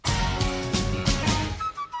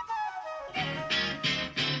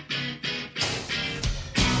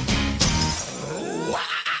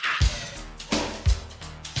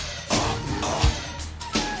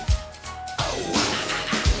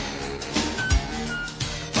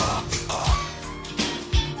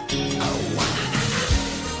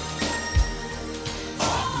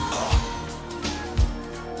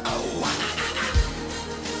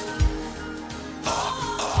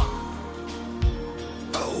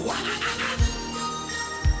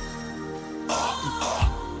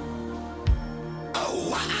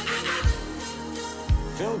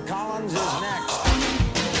Collins is next.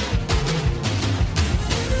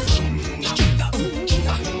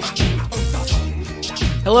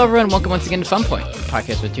 Hello, everyone. Welcome once again to Fun Point, a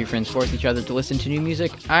podcast where two friends force each other to listen to new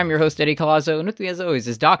music. I'm your host, Eddie Colazzo, and with me, as always,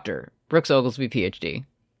 is Dr. Brooks Oglesby, PhD.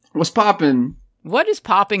 What's poppin'? What is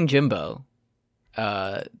popping, Jimbo?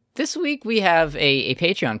 This week, we have a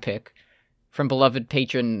Patreon pick from beloved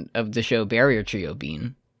patron of the show, Barrier Trio,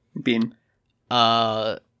 Bean. Bean.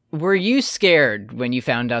 Were you scared when you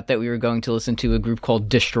found out that we were going to listen to a group called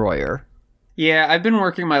Destroyer? Yeah, I've been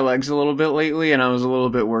working my legs a little bit lately, and I was a little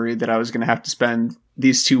bit worried that I was going to have to spend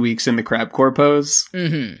these 2 weeks in the crabcore pose.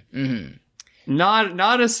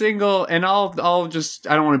 Not a single, and I'll just,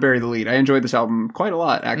 I don't want to bury the lead. I enjoyed this album quite a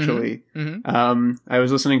lot, actually. I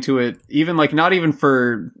was listening to it, even like, not even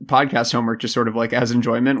for podcast homework, just sort of like as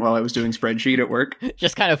enjoyment while I was doing spreadsheet at work.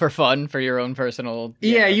 Just kind of for fun, for your own personal...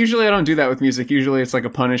 Yeah, usually I don't do that with music. Usually it's like a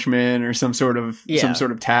punishment or some sort of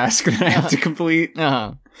task that I have to complete.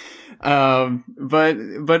 But no,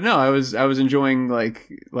 I was enjoying like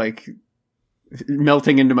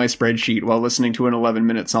melting into my spreadsheet while listening to an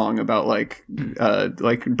 11-minute song about like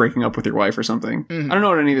breaking up with your wife or something. I don't know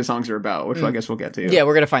what any of the songs are about, which I guess we'll get to. Yeah,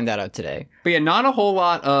 we're gonna find that out today. But yeah, not a whole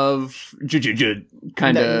lot of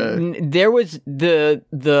kind of. There was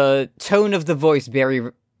the tone of the voice very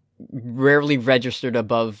rarely registered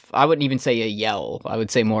above. I wouldn't even say a yell. I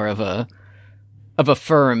would say more of a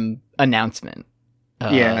firm announcement.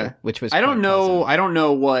 Which was I don't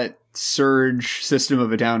know what Surge System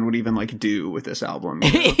of a Down would even like do with this album.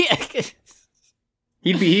 You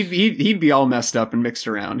know? he'd be all messed up and mixed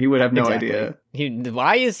around. He would have no idea.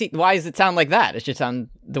 Why does it sound like that? It should sound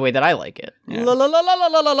the way that I like it. Yeah. La la la la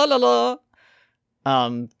la la la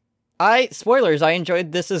la. Spoilers, I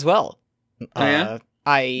enjoyed this as well. Oh, yeah?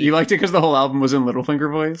 You liked it because the whole album was in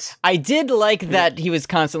Littlefinger voice? I did like that he was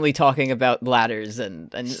constantly talking about ladders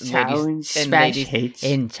and ladies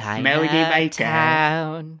in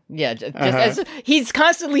Chinatown. Yeah, just he's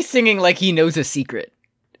constantly singing like he knows a secret,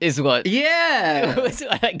 is what. Yeah, was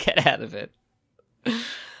what I get out of it.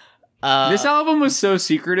 This album was so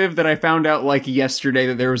secretive that I found out like yesterday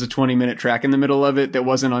that there was a 20-minute track in the middle of it that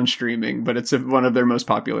wasn't on streaming, but it's one of their most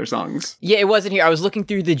popular songs. Yeah, it wasn't here. I was looking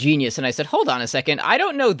through the Genius and I said, hold on a second, I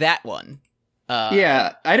don't know that one.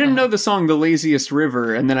 Yeah, I didn't know the song The Laziest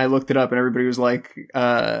River, and then I looked it up and everybody was like,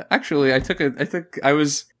 actually, I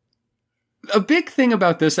was... A big thing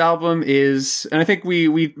about this album is, and I think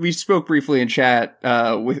we spoke briefly in chat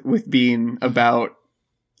with Bean about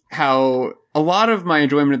how a lot of my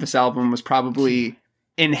enjoyment of this album was probably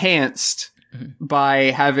enhanced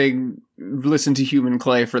by having listened to Human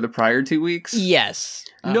Clay for the prior 2 weeks. Yes.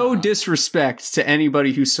 No disrespect to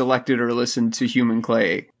anybody who selected or listened to Human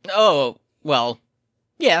Clay. Oh, well,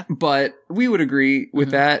 yeah. But we would agree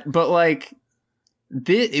with that. But like,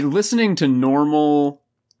 listening to normal,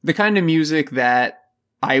 the kind of music that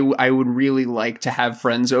I would really like to have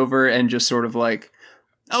friends over and just sort of like,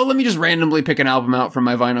 oh, let me just randomly pick an album out from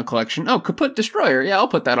my vinyl collection. Oh, Kaputt Destroyer. Yeah, I'll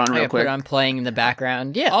put that on real quick. Put it on playing in the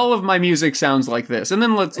background. Yeah. All of my music sounds like this. And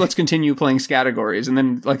then let's continue playing categories. And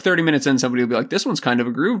then like 30 minutes in, somebody will be like, this one's kind of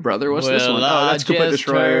a groove, brother. What's this one? Oh, that's Kaputt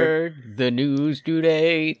Destroyer. Heard the news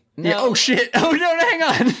today. No. Yeah, oh shit. Oh no, hang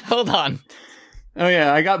on. Hold on. Oh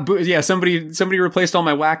yeah, I got somebody replaced all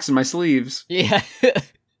my wax in my sleeves. Yeah.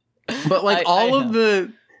 But like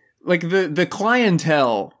the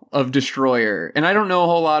clientele of Destroyer, and I don't know a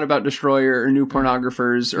whole lot about Destroyer or New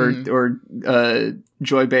Pornographers or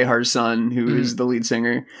Joy Behar's son, who is the lead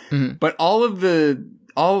singer, but all you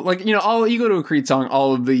go to a Creed song,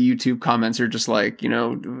 all of the YouTube comments are just like, you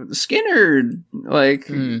know, Skinner,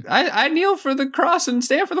 like I kneel for the cross and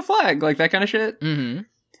stand for the flag, like that kind of shit.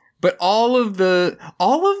 But all of the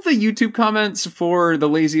YouTube comments for The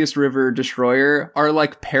Laziest River Destroyer are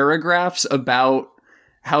like paragraphs about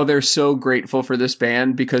how they're so grateful for this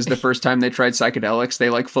band because the first time they tried psychedelics,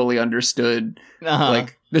 they like fully understood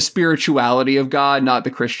like the spirituality of God, not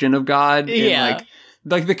the Christian of God. Yeah. And,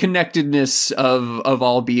 like the connectedness of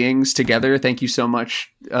all beings together. Thank you so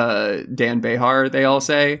much, Dan Behar, they all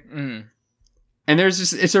say. And there's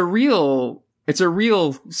just, it's a real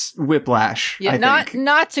whiplash. Yeah, I think.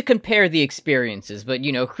 Not to compare the experiences, but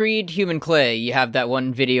you know, Creed, Human Clay, you have that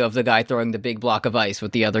one video of the guy throwing the big block of ice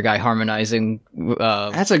with the other guy harmonizing.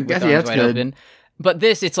 That's good. Open. But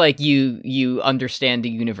this, it's like you understand the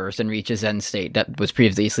universe and reach a Zen state that was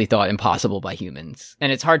previously thought impossible by humans,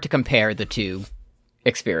 and it's hard to compare the two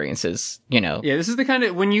experiences, you know. Yeah, this is the kind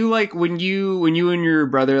of when you and your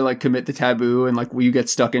brother like commit the taboo and like you get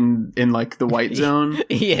stuck in like the white zone.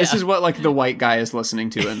 Yeah. This is what like the white guy is listening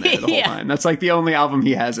to in there the whole time. That's like the only album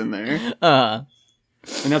he has in there.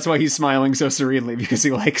 And that's why he's smiling so serenely, because he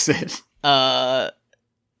likes it.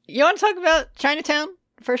 You want to talk about Chinatown,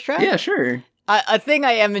 first track? Yeah, sure. A thing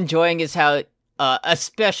I am enjoying is how,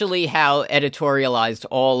 especially how editorialized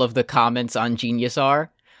all of the comments on Genius are.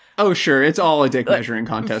 Oh, sure. It's all a dick measuring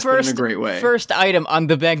contest, but in a great way. First item on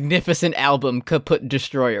the magnificent album, Kaputt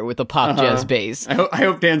Destroyer, with a pop jazz bass. I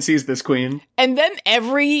hope Dan sees this, queen. And then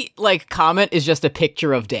every, comment is just a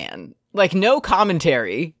picture of Dan. No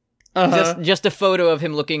commentary. Just a photo of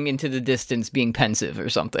him looking into the distance, being pensive or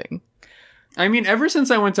something. I mean, ever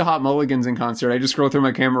since I went to Hot Mulligans in concert, I just scroll through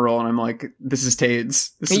my camera roll and I'm like, this is Tades.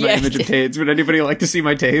 This is my image of Tades. Would anybody like to see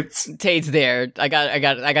my Tades? Tades there. I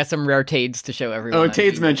got some rare Tades to show everyone. Oh,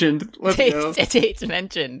 Tades mentioned. Let's go. Tades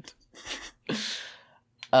mentioned.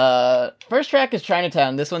 First track is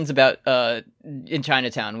Chinatown. This one's about in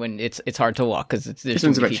Chinatown when it's hard to walk because there's this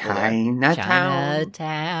one's about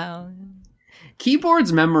Chinatown.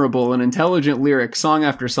 Keyboard's memorable and intelligent lyric, song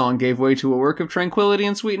after song, gave way to a work of tranquility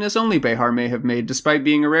and sweetness only Behar may have made, despite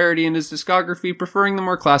being a rarity in his discography, preferring the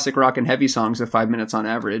more classic rock and heavy songs of 5 minutes on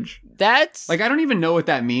average. That's... I don't even know what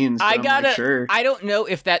that means, sure. I don't know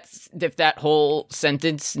if that whole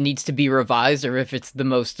sentence needs to be revised or if it's the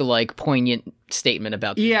most, poignant statement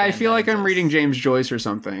about... Yeah, I feel like I'm reading James Joyce or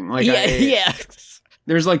something. Yeah.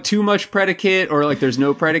 There's too much predicate or there's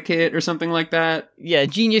no predicate or something like that. Yeah,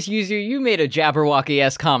 Genius User, you made a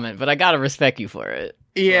Jabberwocky-ass comment, but I gotta respect you for it.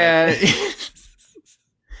 Yeah.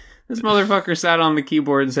 This motherfucker sat on the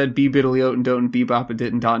keyboard and said, "Be biddly oat and don't and bebop a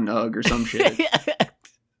dit and dot and ugh," or some shit.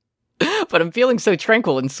 But I'm feeling so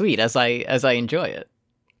tranquil and sweet as I enjoy it.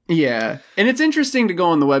 Yeah. And it's interesting to go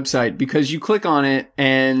on the website because you click on it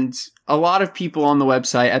and a lot of people on the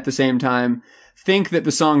website at the same time think that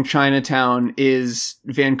the song Chinatown is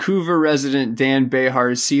Vancouver resident Dan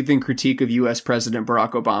Behar's seething critique of U.S. President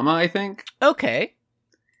Barack Obama, I think. Okay.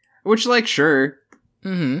 Which, sure.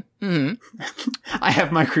 Mm-hmm. Mm-hmm. I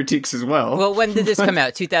have my critiques as well. Well, when did this come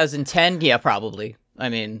out? 2010? Yeah, probably. I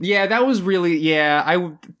mean... Yeah, that was really... Yeah,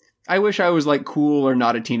 I wish I was, cool or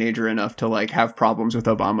not a teenager enough to, have problems with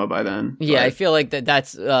Obama by then. Yeah, but I feel like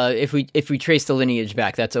that's... if we trace the lineage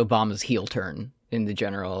back, that's Obama's heel turn in the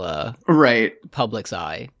general right public's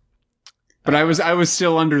eye. But I was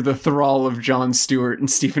still under the thrall of Jon Stewart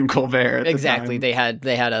and Stephen Colbert at exactly. the time.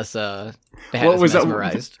 They had us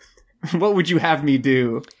mesmerized. What would you have me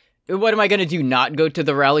do? What am I going to do? Not go to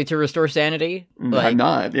the rally to restore sanity? I'm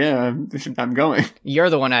not. Yeah, I'm going. You're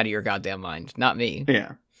the one out of your goddamn mind, not me.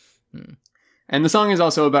 Yeah. And the song is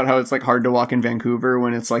also about how it's hard to walk in Vancouver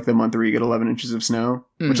when it's the month where you get 11 inches of snow,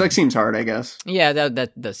 which seems hard, I guess. Yeah,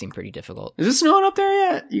 that does seem pretty difficult. Is it snowing up there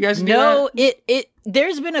yet? You guys? No,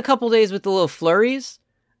 there's been a couple days with the little flurries,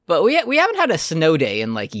 but we haven't had a snow day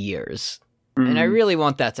in years, and I really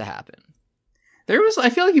want that to happen. I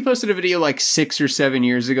feel like you posted a video 6 or 7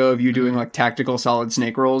 years ago of you doing tactical solid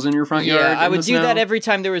snake rolls in your front yard. Yeah, I would do that every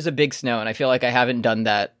time there was a big snow, and I feel like I haven't done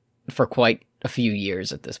that for quite a few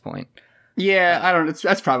years at this point. Yeah, I don't.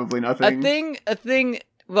 That's probably nothing. A thing.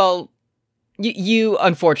 Well, you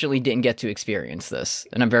unfortunately didn't get to experience this,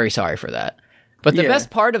 and I'm very sorry for that. But the best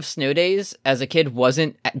part of snow days as a kid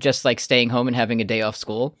wasn't just staying home and having a day off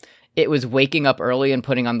school. It was waking up early and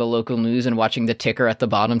putting on the local news and watching the ticker at the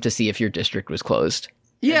bottom to see if your district was closed.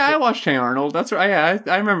 Yeah, I watched Hey Arnold. That's right.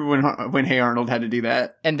 I remember when Hey Arnold had to do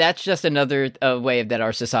that. And that's just another way that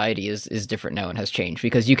our society is different now and has changed,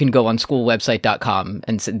 because you can go on schoolwebsite.com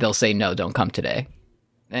and they'll say, no, don't come today.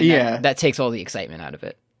 And that takes all the excitement out of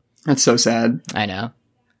it. That's so sad. I know.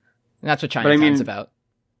 And that's what Chinatown's about.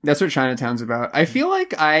 That's what Chinatown's about. I feel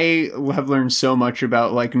like I have learned so much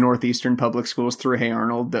about Northeastern public schools through Hey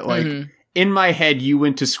Arnold that in my head, you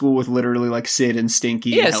went to school with literally Sid and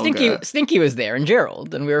Stinky. Yeah, and Helga. Stinky was there, and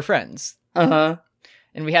Gerald, and we were friends. And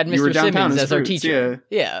we had Mr. Simmons as our teacher.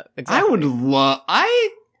 Yeah, exactly. I would love.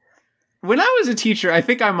 When I was a teacher, I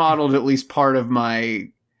think I modeled at least part of my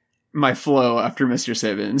flow after Mr.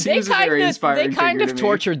 Simmons. He was a very inspiring They kind figure of to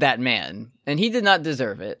tortured that man, and he did not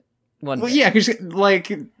deserve it. Yeah, because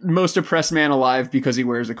most oppressed man alive because he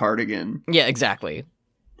wears a cardigan. Yeah, exactly.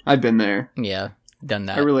 I've been there. Yeah. Done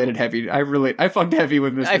that. I related heavy. I fucked heavy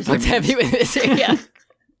with Mr. Simmons. I fucked heavy with Mr. Yeah.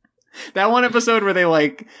 That one episode where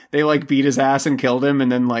they beat his ass and killed him,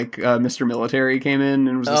 and then Mr. Military came in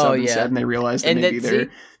and was something said, and they realized that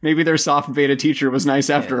maybe their soft beta teacher was nice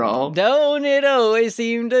after all. Don't it always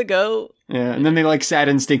seem to go? Yeah, and then they sat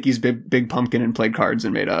in Stinky's big pumpkin and played cards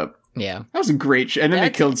and made up. Yeah, that was a great show. And then they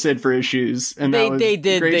killed Sid for his shoes, and that was a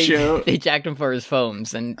great show. They jacked him for his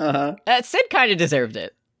foams, and Sid kind of deserved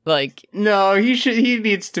it. No, he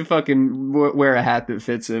needs to fucking wear a hat that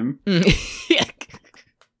fits him. Yeah.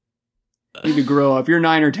 You need to grow up. You're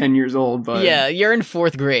 9 or 10 years old, but Yeah, you're in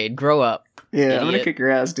 4th grade. Grow up. Yeah, idiot. I'm gonna kick your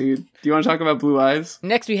ass, dude. Do you want to talk about Blue Eyes?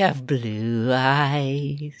 Next, we have Blue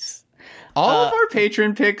Eyes. All of our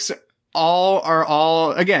patron picks are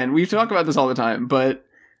all, again, we talk about this all the time, but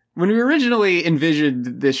when we originally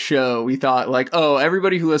envisioned this show, we thought like, oh,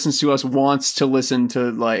 everybody who listens to us wants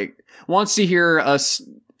to hear us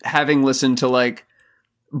having listened to like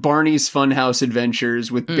Barney's Funhouse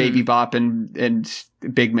Adventures with Baby Bop and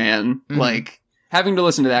Big Man, like having to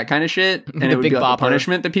listen to that kind of shit, and it would be like a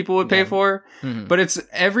punishment that people would pay for. But it's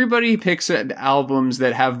everybody picks albums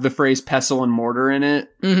that have the phrase pestle and mortar in it.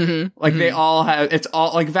 Like they all have, it's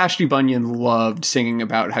all like Vashti Bunyan loved singing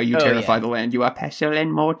about how you terrify the land. You are pestle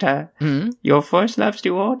and mortar. Your force loves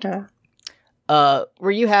to water.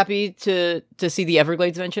 Were you happy to see the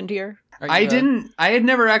Everglades mentioned here? I had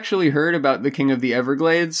never actually heard about the King of the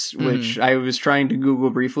Everglades, which I was trying to Google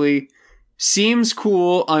briefly. Seems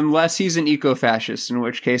cool unless he's an eco-fascist, in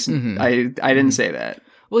which case I didn't say that.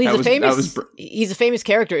 Well, he's a famous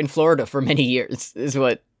character in Florida for many years, is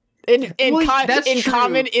what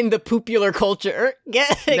common in the popular culture.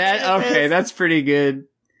 Okay, that's pretty good.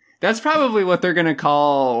 That's probably what they're gonna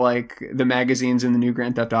call like the magazines in the new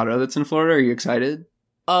Grand Theft Auto that's in Florida. Are you excited?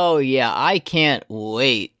 Oh yeah, I can't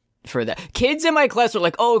wait for that. Kids in my class were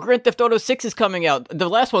like, "Oh, Grand Theft Auto 6 is coming out. The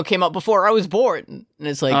last one came out before I was born." And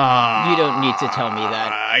it's like, you don't need to tell me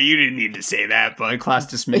that. You didn't need to say that, but class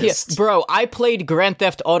dismissed. Yeah, bro, I played Grand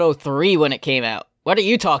Theft Auto 3 when it came out. What are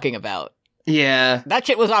you talking about? Yeah. That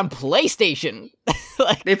shit was on PlayStation.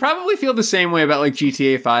 They probably feel the same way about like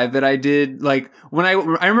GTA 5 that I did. Like when I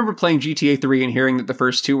remember playing GTA 3 and hearing that the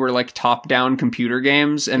first two were like top-down computer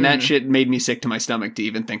games, and that shit made me sick to my stomach to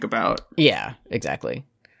even think about. Yeah, exactly.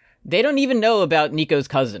 They don't even know about Nico's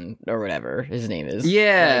cousin, or whatever his name is.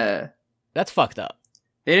 Yeah. Like, that's fucked up.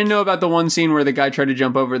 They didn't know about the one scene where the guy tried to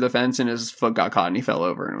jump over the fence and his foot got caught and he fell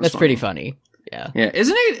over. And it was That's pretty funny. Yeah. Yeah.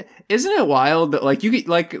 Isn't it wild that like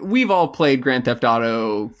we've all played Grand Theft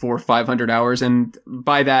Auto for 500 hours. And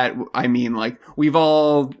by that, I mean like we've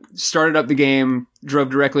all started up the game,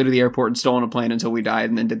 drove directly to the airport and stolen a plane until we died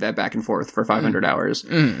and then did that back and forth for 500 hours.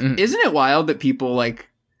 Isn't it wild that people like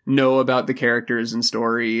know about the characters and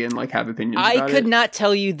story and like have opinions about it? I could not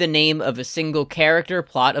tell you the name of a single character,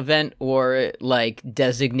 plot event, or like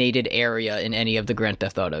designated area in any of the Grand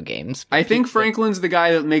Theft Auto games. I think Franklin's the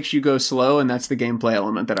guy that makes you go slow, and that's the gameplay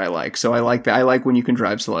element that I like. So I like that. I like when you can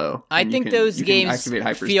drive slow. I think those games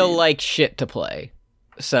feel like shit to play.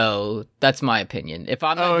 So that's my opinion. If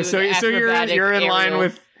I'm not so you're in line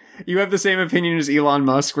with. You have the same opinion as Elon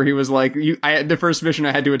Musk, where he was like, the first mission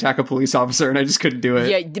I had to attack a police officer and I just couldn't do it.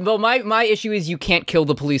 Yeah, well, my issue is you can't kill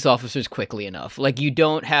the police officers quickly enough. Like, you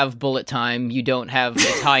don't have bullet time, you don't have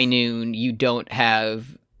it's high noon, you don't have,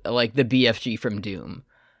 like, the BFG from Doom.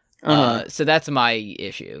 So that's my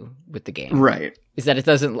issue with the game. Right. Is that it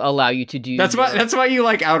doesn't allow you to do... That's why you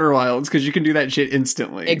like Outer Wilds, because you can do that shit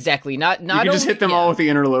instantly. Exactly. Not you can just hit them all with the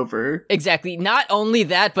interloper. Exactly. Not only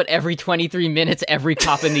that, but every 23 minutes, every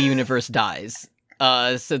cop in the universe dies.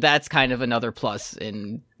 So that's kind of another plus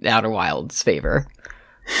in Outer Wilds' favor.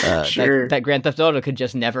 Sure. That Grand Theft Auto could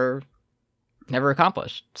just never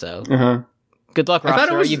accomplish. So good luck,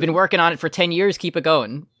 Rockstar. You've been working on it for 10 years. Keep it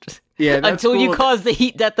going. Yeah, until you cause the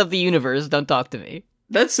heat death of the universe, don't talk to me.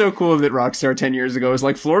 That's so cool that Rockstar 10 years ago was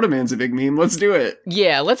like, Florida Man's a big meme. Let's do it.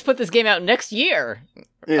 Yeah, let's put this game out next year.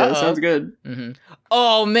 Yeah, that sounds good.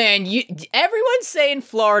 Oh, man, everyone's saying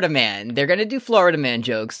Florida Man. They're going to do Florida Man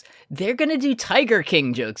jokes. They're going to do Tiger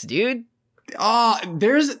King jokes, dude.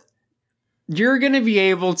 You're going to be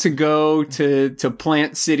able to go to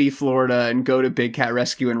Plant City, Florida, and go to Big Cat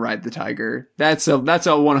Rescue and ride the tiger. That's a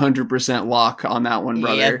 100% lock on that one,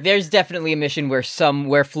 brother. Yeah, there's definitely a mission where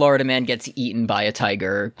Florida Man gets eaten by a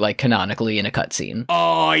tiger, like canonically in a cutscene.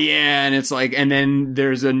 Oh yeah, and it's like, and then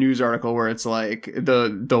there's a news article where it's like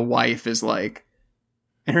the wife is like,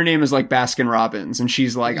 and her name is like Baskin Robbins, and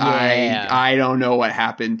she's like, I don't know what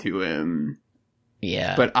happened to him.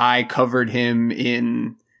 Yeah, but I covered him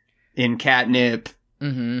in catnip.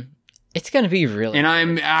 It's gonna be really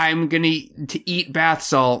and good. I'm gonna eat bath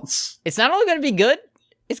salts. It's not only gonna be good,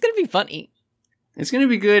 it's gonna be funny. It's gonna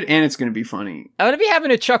be good and it's gonna be funny. I'm gonna be having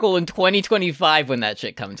a chuckle in 2025 when that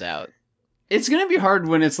shit comes out. It's gonna be hard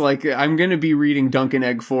when it's like I'm gonna be reading Dunk and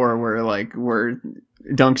Egg 4 where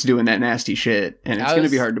Dunk's doing that nasty shit, and it's gonna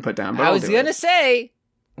be hard to put down. But I was gonna say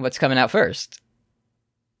what's coming out first.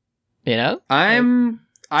 You know?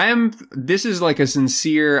 This is like a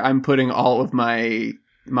sincere, I'm putting all of my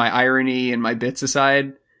irony and my bits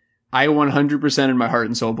aside. I 100% in my heart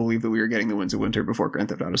and soul believe that we are getting the Winds of Winter before Grand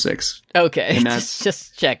Theft Auto 6. Okay, and that's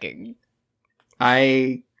just checking.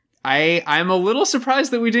 I I'm a little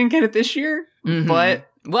surprised that we didn't get it this year, but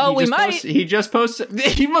we might. He just posted.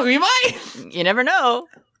 We might. You never know.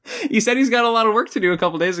 He said he's got a lot of work to do a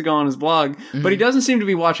couple days ago on his blog, but he doesn't seem to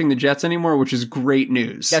be watching the Jets anymore, which is great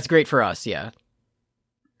news. That's great for us, yeah.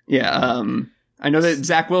 Yeah, I know that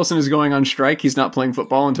Zach Wilson is going on strike. He's not playing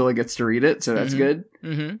football until he gets to read it, so that's good.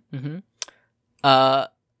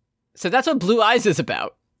 So that's what Blue Eyes is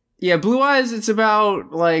about. Yeah, Blue Eyes, it's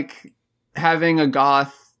about, like, having a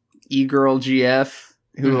goth e-girl GF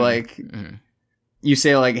who, you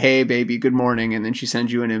say, like, hey, baby, good morning, and then she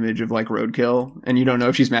sends you an image of, like, roadkill, and you don't know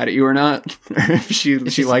if she's mad at you or not, or if she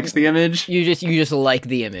likes the image. You just like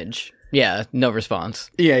the image. Yeah, no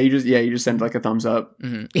response. Yeah, you just send, like, a thumbs up.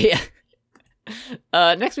 Yeah.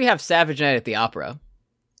 Next we have Savage Night at the Opera.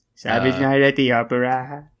 Savage Night at the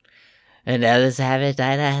Opera. Another Savage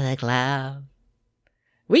Night at the Club.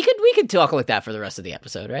 We could talk like that for the rest of the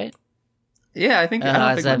episode, right? Yeah, I think. I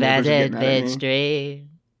don't think my neighbors would get mad at me.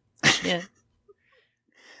 Yeah.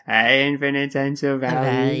 Infinite sense of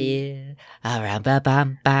value. I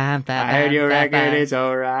heard your record is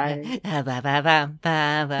alright. This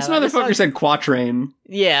motherfucker said Quatrain.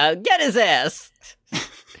 Yeah, get his ass.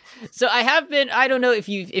 So I don't know if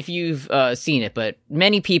you've seen it, but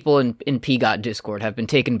many people in PGOT Discord have been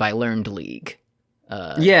taken by Learned League.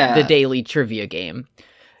 The daily trivia game.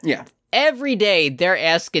 Yeah. Every day they're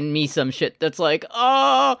asking me some shit that's like,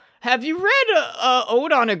 have you read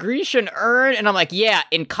Ode on a Grecian Urn? And I'm like, yeah,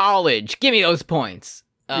 in college. Give me those points.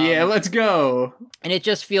 Yeah, let's go. And it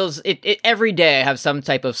just feels, it every day I have some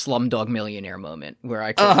type of Slumdog Millionaire moment where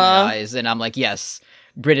I close my eyes and I'm like, yes,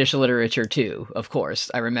 British literature too, of course.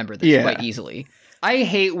 I remember this quite easily. I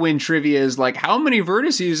hate when trivia is like, how many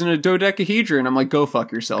vertices in a dodecahedron? I'm like, go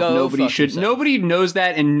fuck yourself. Nobody knows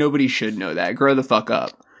that, and nobody should know that. Grow the fuck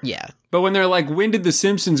up. Yeah. But when they're like, when did the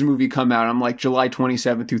Simpsons movie come out? I'm like, July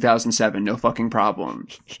 27th, 2007. No fucking problem.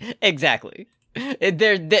 Exactly.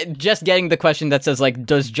 They're just getting the question that says, like,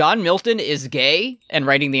 does John Milton is gay? And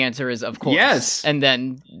writing the answer is, of course. Yes. And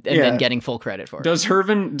then getting full credit for it. Does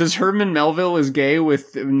Herman Melville is gay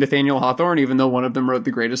with Nathaniel Hawthorne, even though one of them wrote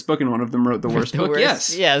the greatest book and one of them wrote the worst book?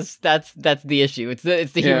 Yes. Yes, that's the issue. It's the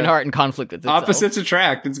human heart in conflict with itself. Opposites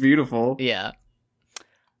attract. It's beautiful. Yeah.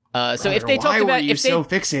 So if they talked about, why were you so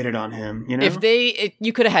fixated on him? You know,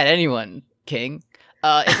 you could have had anyone, King.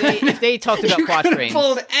 If they talked about quatrains,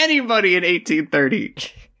 pulled anybody in 1830.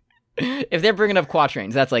 If they're bringing up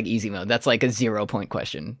quatrains, that's like easy mode. That's like a 0-point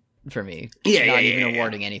question for me. Not even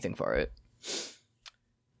awarding anything for it.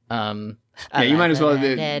 You might as well.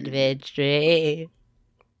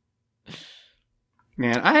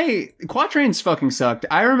 Man, quatrains fucking sucked.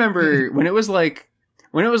 I remember when it was like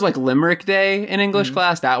Limerick Day in English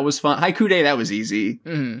class, that was fun. Haiku Day, that was easy.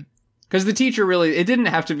 Because the teacher it didn't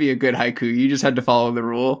have to be a good haiku. You just had to follow the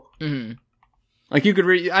rule. Like you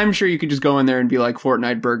could I'm sure you could just go in there and be like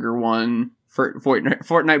Fortnite Burger 1,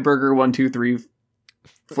 Fortnite Burger 1, 2, 3,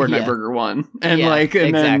 Fortnite Burger 1. And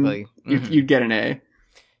exactly. Then you'd get an A.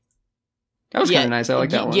 That was kind of nice. I like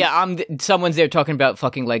that one. Yeah, someone's there talking about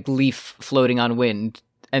fucking like leaf floating on wind.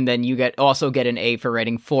 And then you also get an A for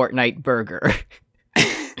writing Fortnite Burger.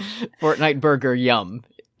 Fortnite Burger, yum.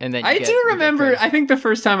 And then I do remember, I think the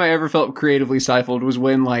first time I ever felt creatively stifled was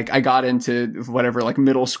when, like, I got into whatever, like,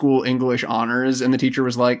 middle school English honors, and the teacher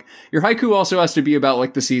was like, your haiku also has to be about,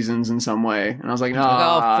 like, the seasons in some way. And I was like, no.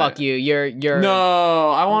 Oh, fuck you. You're... No,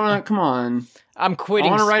 I want to... Come on. I'm quitting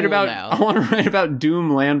now. I want to write about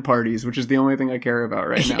Doom land parties, which is the only thing I care about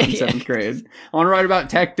right now in 7th grade. I want to write about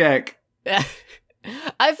Tech Deck.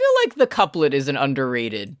 I feel like the couplet is an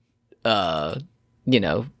underrated, measure.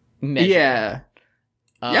 Yeah.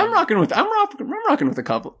 I'm rocking with the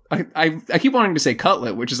couplet. I keep wanting to say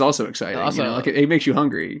cutlet, which is also exciting. Also, it makes you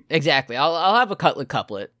hungry. Exactly. I'll have a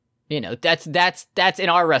couplet. That's in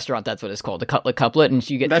our restaurant. That's what it's called, a couplet, and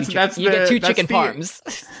you get two chicken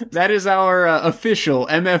parms. That is our official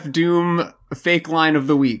MF Doom fake line of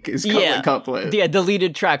the week. Is couplet. Yeah,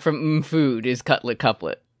 deleted track from Food is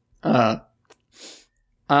couplet.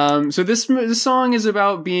 So this song is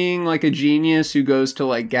about being like a genius who goes to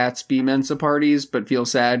like Gatsby Mensa parties, but feels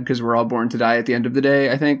sad because we're all born to die at the end of the day,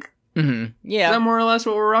 I think. Mm-hmm. Yeah. Is that more or less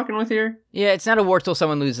what we're rocking with here? Yeah, it's not a war till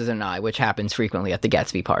someone loses an eye, which happens frequently at the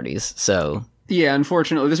Gatsby parties, so... Yeah,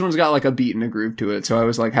 unfortunately, this one's got like a beat and a groove to it, so I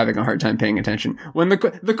was like having a hard time paying attention. When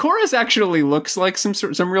the chorus actually looks like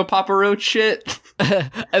some real Papa Roach shit.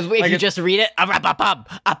 As if you just read it,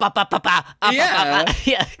 yeah.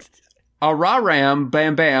 Yeah. A ra ram,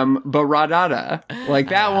 bam bam, baradada. Like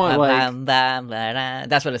that one, like...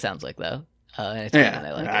 That's what it sounds like, though. Yeah.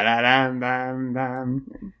 I like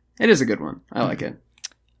it. It is a good one. I like it.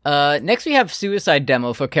 Next we have Suicide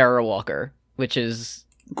Demo for Kara Walker, which is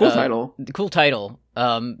cool title. Cool title.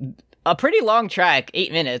 A pretty long track,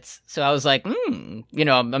 8 minutes. So I was like,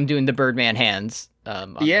 I'm doing the Birdman hands.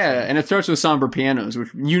 Yeah, and it starts with somber pianos, which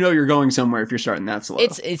you're going somewhere if you're starting that slow.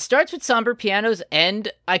 It starts with somber pianos,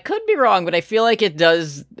 and I could be wrong, but I feel like it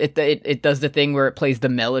does the thing where it plays the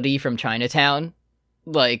melody from Chinatown.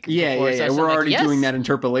 Like, yeah. We're already doing that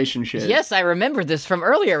interpolation shit. Yes, I remember this from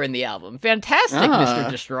earlier in the album. Fantastic, Mr.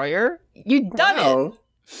 Destroyer. You've done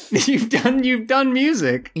it. You've done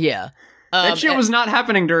music. Yeah. That shit was not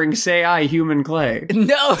happening during Say I, Human Clay.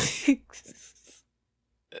 No.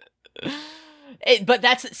 But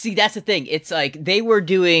that's the thing. It's like they were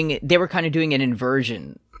kind of doing an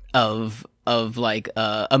inversion of like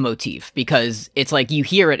a motif, because it's like you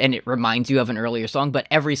hear it and it reminds you of an earlier song, but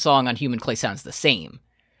every song on Human Clay sounds the same.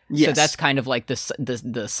 Yes. So that's kind of like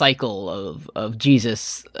the cycle of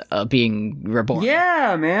Jesus being reborn.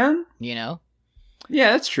 Yeah, man. You know?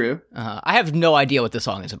 Yeah, that's true. I have no idea what the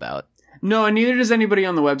song is about. No, and neither does anybody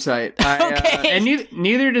on the website. Okay. And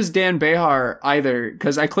neither does Dan Behar either,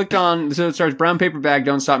 because I clicked on, so it starts brown paper bag,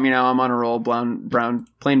 don't stop me now, I'm on a roll,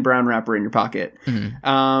 plain brown wrapper in your pocket.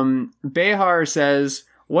 Mm-hmm. Behar says,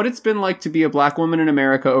 what it's been like to be a black woman in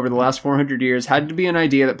America over the last 400 years had to be an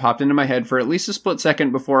idea that popped into my head for at least a split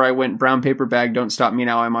second before I went brown paper bag, don't stop me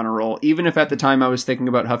now, I'm on a roll, even if at the time I was thinking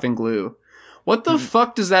about huffing glue. What the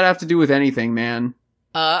fuck does that have to do with anything, man?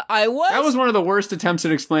 That was one of the worst attempts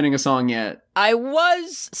at explaining a song yet. I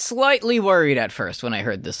was slightly worried at first when I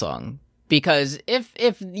heard the song, because if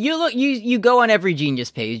you look, you go on every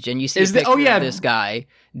Genius page and you see a picture of this guy,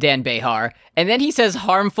 Dan Behar, and then he says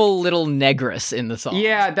harmful little negress in the song.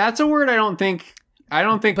 Yeah, that's a word I don't think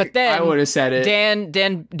but then, I would have said it.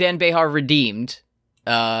 Dan Behar redeemed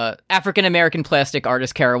African American plastic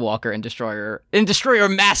artist Kara Walker and Destroyer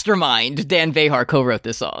mastermind Dan Behar co-wrote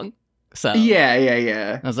this song. So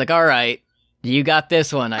yeah. I was like, all right, you got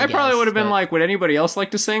this one. I guess. Probably would have been like, would anybody else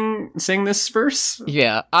like to sing this verse?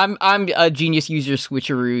 Yeah, I'm a Genius user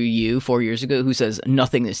switcheroo 4 years ago who says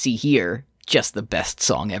nothing to see here, just the best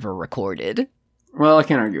song ever recorded. Well, I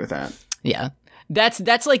can't argue with that. Yeah,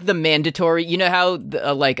 that's like the mandatory. You know how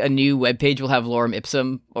like a new webpage will have lorem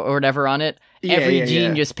ipsum or whatever on it. Every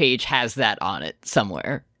Genius page has that on it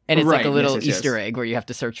somewhere, and it's like a little Easter egg where you have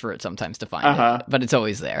to search for it sometimes to find it, but it's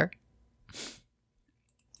always there.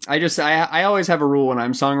 I always have a rule when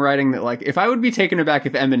I'm songwriting that, like, if I would be taken aback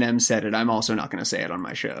if Eminem said it, I'm also not going to say it on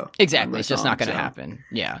my show. Exactly. It's just not going to happen.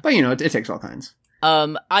 Yeah. But, it takes all kinds.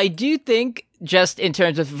 I do think, just in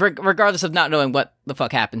terms of, regardless of not knowing what the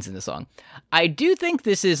fuck happens in the song, I do think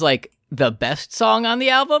this is, like, the best song on the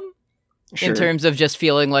album. Sure. In terms of just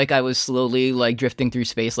feeling like I was slowly, like, drifting through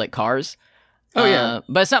space like Cars. Oh, yeah.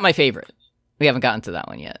 But it's not my favorite. We haven't gotten to that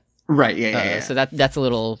one yet. Right, yeah. So that's a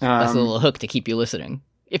little hook to keep you listening.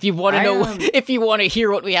 If you want to know, if you want to hear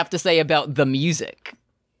what we have to say about the music.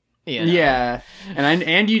 Yeah,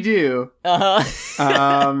 and you do.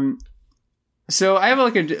 So I have a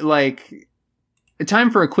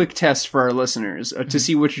time for a quick test for our listeners to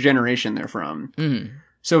see which generation they're from. Mm-hmm.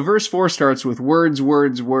 So verse 4 starts with words,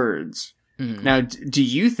 words, words. Mm-hmm. Now,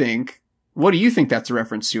 what do you think that's a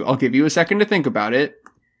reference to? I'll give you a second to think about it.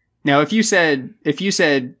 Now, if you said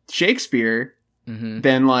Shakespeare,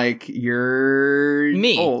 then, like, you're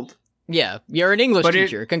old. Yeah, you're an English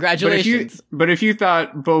teacher. Congratulations. But if you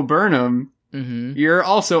thought Bo Burnham, you're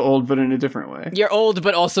also old, but in a different way. You're old,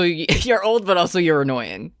 but also you're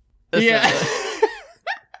annoying. Yeah.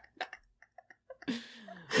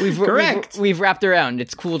 Correct. We've wrapped around.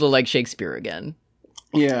 It's cool to like Shakespeare again.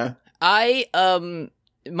 Yeah. My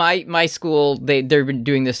school, they've been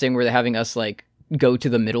doing this thing where they're having us, like, go to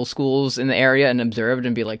the middle schools in the area and observe it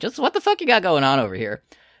and be like, just what the fuck you got going on over here?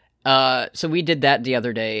 So we did that the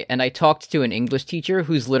other day, and I talked to an English teacher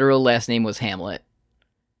whose literal last name was Hamlet.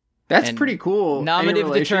 That's pretty cool.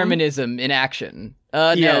 Nominative determinism in action.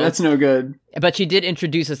 Yeah, no. That's no good. But she did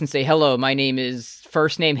introduce us and say, hello, my name is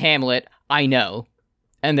first name Hamlet. I know.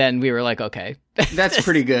 And then we were like, okay. That's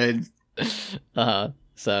pretty good.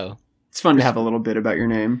 So. It's fun to have a little bit about your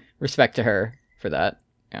name. Respect to her for that.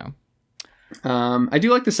 Yeah. I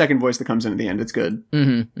do like the second voice that comes in at the end. It's good.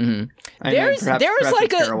 Mm-hmm,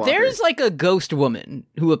 mm-hmm. There's like a ghost woman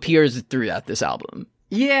who appears throughout this album.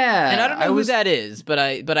 Yeah, and I don't know who that is, but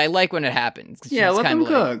I like when it happens. Yeah, let them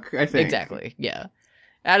cook. I think exactly. Yeah,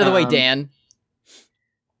 out of the way, Dan.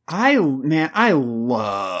 I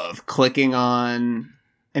love clicking on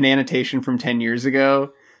an annotation from 10 years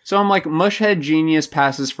ago. So I'm like, Mushhead Genius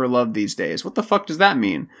passes for love these days. What the fuck does that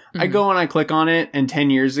mean? I go and I click on it, and 10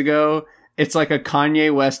 years ago, it's like a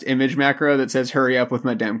Kanye West image macro that says, hurry up with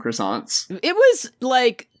my damn croissants. It was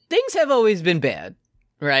like, things have always been bad,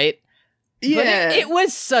 right? Yeah. But it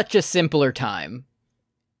was such a simpler time.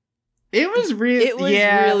 It was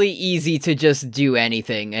really easy to just do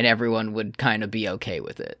anything and everyone would kind of be okay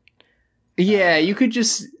with it. Yeah, you could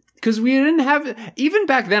just... Because we didn't have... Even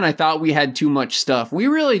back then, I thought we had too much stuff. We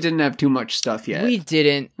really didn't have too much stuff yet. We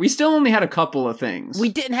didn't. We still only had a couple of things. We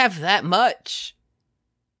didn't have that much.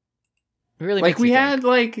 It really like, makes you had,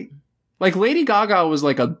 think. like, Lady Gaga was,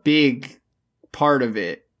 like, a big part of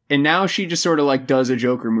it. And now she just sort of, like, does a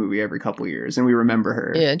Joker movie every couple years, and we remember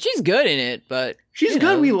her. Yeah, and she's good in it, but... She's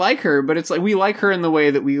good, we like her, but it's like, we like her in the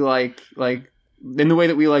way that we like, in the way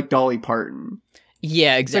that we like Dolly Parton.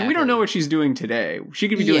 Yeah, exactly. It's like, we don't know what she's doing today. She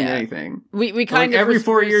could be doing anything. We kind of... Every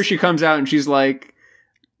 4 years she comes out and she's like,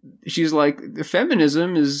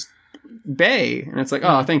 feminism is bae. And it's like,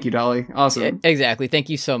 oh, thank you, Dolly. Awesome. Exactly. Thank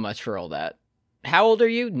you so much for all that. How old are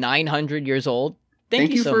you? 900 years old?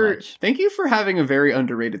 Thank you so much. Thank you for having a very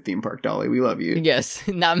underrated theme park, Dolly. We love you. Yes.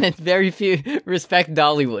 Not meant very few. Respect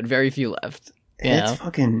Dollywood. Very few left. It's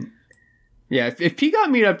fucking... Yeah, if Peacock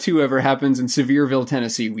Meetup 2 ever happens in Sevierville,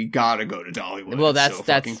 Tennessee, we gotta go to Dollywood. Well, that's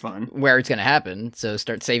fucking fun. Where it's gonna happen, so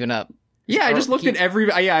start saving up. Yeah, I just looked at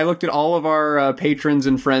I looked at all of our patrons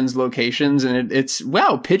and friends' locations, and it's,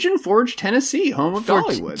 wow, Pigeon Forge, Tennessee, home of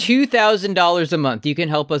Dollywood. $2,000 a month, you can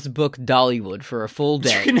help us book Dollywood for a full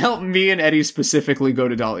day. You can help me and Eddie specifically go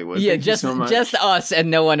to Dollywood. Yeah, Thank you so much. Just us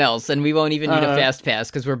and no one else, and we won't even need a fast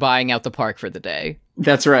pass because we're buying out the park for the day.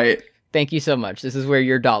 That's right. Thank you so much. This is where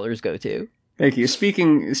your dollars go to. Thank you.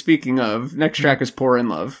 Speaking of, next track is Pour in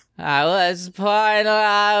Love. I was pouring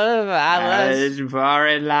love. I was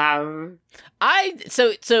pouring love.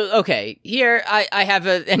 Okay, here I have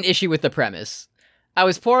an issue with the premise. I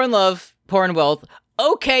was pouring love, pouring wealth,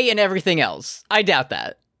 okay, and everything else. I doubt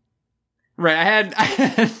that. Right,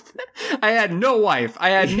 I had no wife. I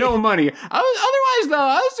had no money. Otherwise though,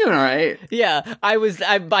 I was doing all right. Yeah,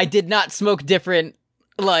 I did not smoke different.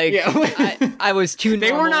 Like, yeah. I was too normal.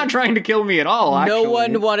 They were not trying to kill me at all, actually. No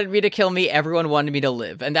one wanted me to kill me. Everyone wanted me to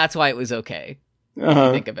live. And that's why it was okay.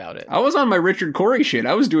 Think about it. I was on my Richard Corey shit.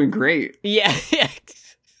 I was doing great. Yeah.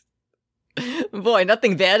 Boy,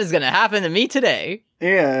 nothing bad is going to happen to me today.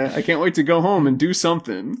 Yeah, I can't wait to go home and do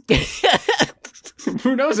something.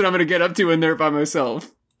 Who knows what I'm going to get up to in there by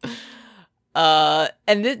myself. And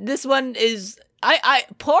this one is...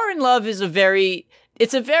 Pour in Love is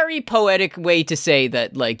it's a very poetic way to say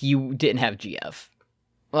that, like, you didn't have GF.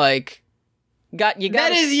 Like, that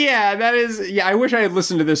is, I wish I had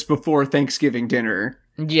listened to this before Thanksgiving dinner.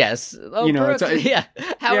 Yes. Oh, you know,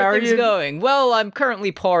 How are things going? Well, I'm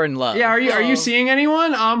currently pouring love. Yeah, are you seeing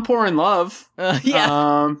anyone? I'm pouring love.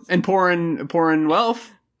 Yeah. And pouring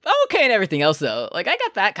wealth. Okay, and everything else, though. Like, I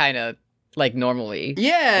got that kind of, like, normally.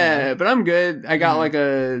 Yeah, but I'm good. I got, like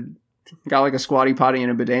a squatty potty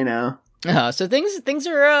and a bidet now. So things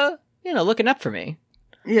are, looking up for me.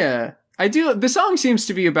 Yeah, I do. The song seems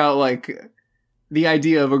to be about, like, the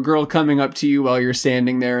idea of a girl coming up to you while you're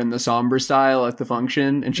standing there in the somber style at the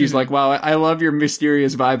function. And she's like, wow, I love your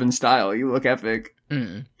mysterious vibe and style. You look epic.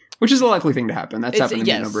 Mm. Which is a likely thing to happen. That's happened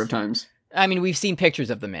to me a number of times. I mean, we've seen pictures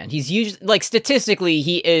of the man. He's usually, like, statistically,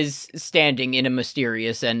 he is standing in a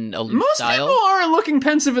mysterious and aloof style. Most people aren't looking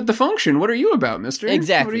pensive at the function. What are you about, mister?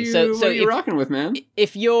 Exactly. What are you rocking with, man?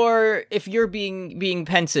 If you're being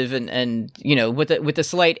pensive and with a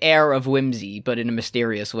slight air of whimsy, but in a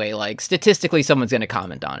mysterious way, like, statistically, someone's going to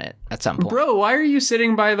comment on it at some point. Bro, why are you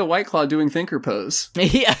sitting by the White Claw doing thinker pose?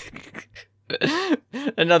 Yeah.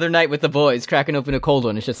 Another night with the boys, cracking open a cold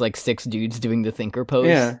one. It's just like 6 dudes doing the thinker pose.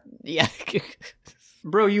 Yeah.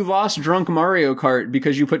 Bro, you lost drunk Mario Kart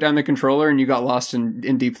because you put down the controller and you got lost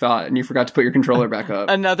in deep thought and you forgot to put your controller back up.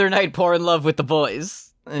 Another night pouring love with the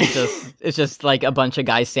boys. It's just like a bunch of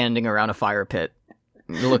guys standing around a fire pit,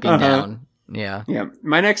 looking down. Yeah.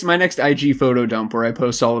 My next IG photo dump where I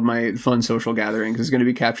post all of my fun social gatherings is going to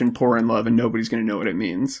be captioned "Pour in Love" and nobody's going to know what it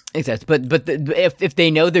means. Exactly. But if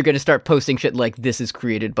they know, they're going to start posting shit like "This is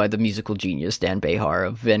created by the musical genius Dan Behar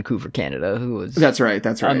of Vancouver, Canada," who was that's right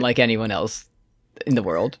unlike anyone else in the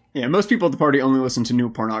world. Yeah, most people at the party only listen to New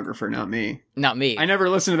Pornographer, not me. I never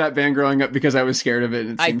listened to that band growing up because I was scared of it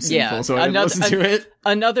and it seemed sinful, so I didn't listen to it.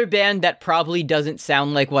 Another band that probably doesn't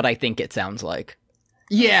sound like what I think it sounds like.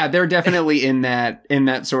 Yeah, they're definitely in that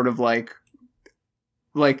sort of like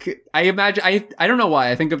I imagine I don't know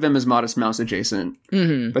why I think of them as Modest Mouse adjacent,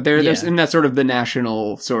 but they're in that sort of the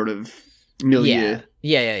national sort of milieu.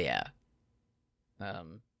 Yeah.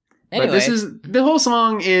 Anyway. But the whole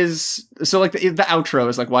song is, so like the outro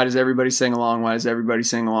is like, why does everybody sing along? Why does everybody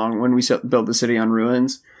sing along when we build the city on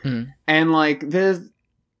ruins? And like the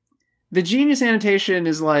genius annotation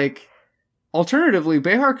is like, alternatively,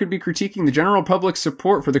 Behar could be critiquing the general public's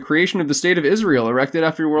support for the creation of the State of Israel erected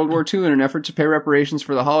after World War II in an effort to pay reparations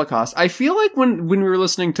for the Holocaust. I feel like when we were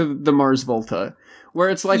listening to the Mars Volta, where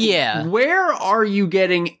it's like, where are you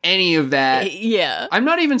getting any of that? Yeah. I'm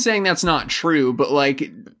not even saying that's not true, but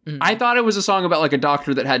like, I thought it was a song about like a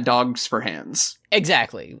doctor that had dogs for hands.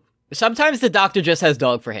 Exactly. Sometimes the doctor just has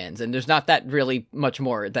dog for hands, and there's not that really much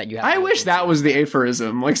more that you have. I wish that was the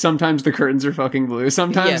aphorism. Like, sometimes the curtains are fucking blue.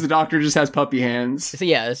 Sometimes the doctor just has puppy hands. So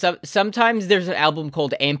yeah, sometimes there's an album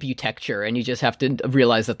called Amputecture, and you just have to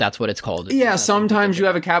realize that that's what it's called. Yeah, sometimes you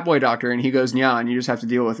have a catboy doctor, and he goes nya, and you just have to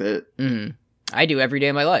deal with it. I do every day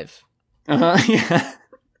of my life. Yeah.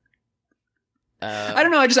 I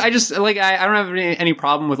don't know. I just like, I don't have any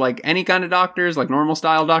problem with like any kind of doctors, like normal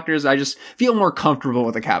style doctors. I just feel more comfortable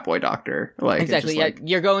with a catboy doctor. Like, exactly. Yeah,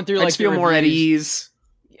 you're going through like, I just feel more at ease.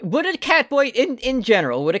 Would a catboy, in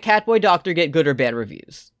general, would a catboy doctor get good or bad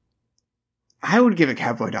reviews? I would give a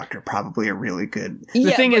catboy doctor probably a really good. The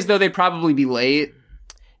thing is, though, they'd probably be late.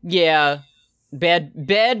 Yeah.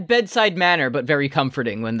 Bad bedside manner, but very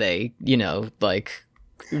comforting when they, like...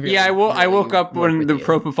 Really, I woke up when the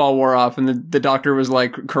propofol wore off, and the doctor was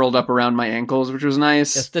like curled up around my ankles, which was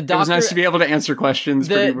nice. Yes, it was nice to be able to answer questions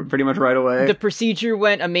pretty much right away. The procedure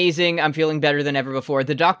went amazing. I'm feeling better than ever before.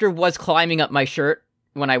 The doctor was climbing up my shirt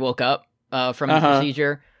when I woke up from the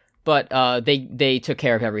procedure, but they took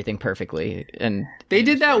care of everything perfectly. And they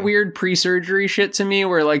did that weird pre-surgery shit to me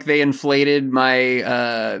where like they inflated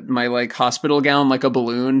my my like hospital gown like a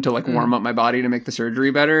balloon to like warm up my body to make the surgery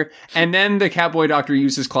better. And then the catboy doctor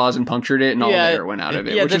used his claws and punctured it, and all the air went out of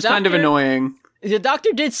it, which was kind of annoying. The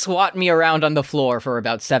doctor did swat me around on the floor for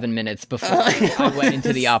about 7 minutes before I went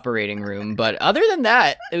into the operating room. But other than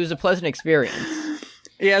that, it was a pleasant experience.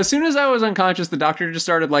 Yeah, as soon as I was unconscious, the doctor just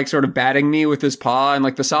started, like, sort of batting me with his paw and,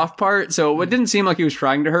 like, the soft part. So it didn't seem like he was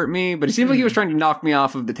trying to hurt me, but it seemed like he was trying to knock me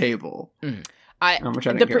off of the table. Which I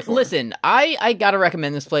didn't care for. Listen, I gotta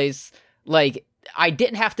recommend this place. Like, I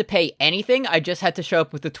didn't have to pay anything. I just had to show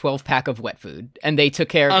up with a 12-pack of wet food. And they took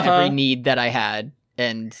care of every need that I had.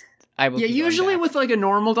 And... usually with like a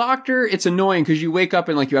normal doctor, it's annoying because you wake up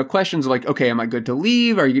and like you have questions like, okay, am I good to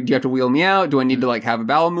leave? Do you have to wheel me out? Do I need to like have a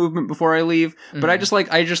bowel movement before I leave? But I just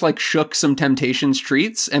shook some Temptations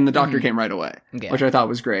treats and the doctor came right away, which I thought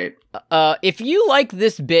was great. If you like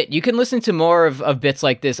this bit, you can listen to more of bits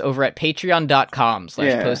like this over at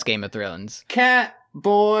patreon.com/post Game of Thrones.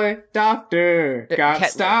 Catboy doctor got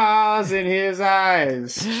stars in his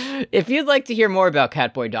eyes. If you'd like to hear more about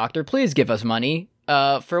Catboy Doctor, please give us money.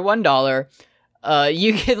 For $1,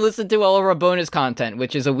 you can listen to all of our bonus content,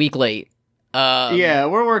 which is a week late. Yeah,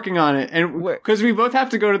 we're working on it, and because we both have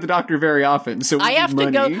to go to the doctor very often, so I have to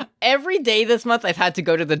go every day this month. I've had to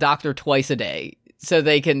go to the doctor twice a day, so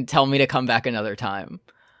they can tell me to come back another time.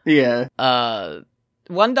 Yeah.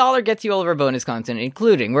 $1 gets you all of our bonus content,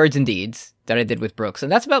 including Words and Deeds that I did with Brooks, and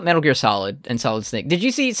that's about Metal Gear Solid and Solid Snake. Did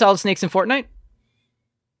you see Solid Snakes in Fortnite?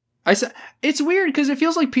 It's weird because it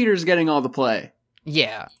feels like Peter's getting all the play.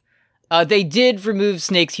 Yeah. They did remove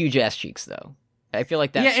Snake's huge ass cheeks, though. I feel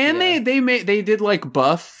like that's... Yeah, and they did, like,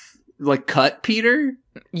 buff, like, cut Peter?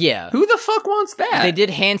 Yeah. Who the fuck wants that? They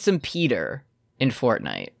did Handsome Peter in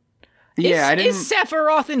Fortnite. Yeah, Is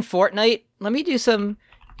Sephiroth in Fortnite? Let me do some...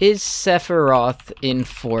 Is Sephiroth in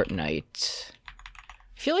Fortnite?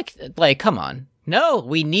 I feel like, come on. No,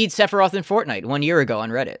 we need Sephiroth in Fortnite 1 year ago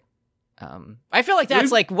on Reddit. I feel like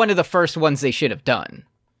that's, like, one of the first ones they should have done.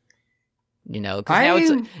 You know,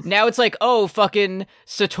 because now it's like, oh, fucking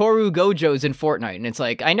Satoru Gojo's in Fortnite, and it's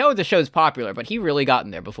like, I know the show's popular, but he really got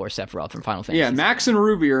in there before Sephiroth from Final Fantasy. Yeah, Max and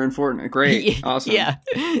Ruby are in Fortnite. Great, awesome. Yeah,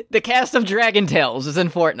 the cast of Dragon Tales is in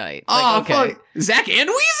Fortnite. Oh, okay. Fuck. Zack and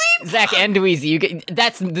Wheezy. Zack and Wheezy.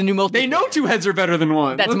 That's the new multiplayer. They know two heads are better than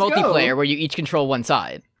one. That's multiplayer where you each control one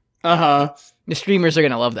side. The streamers are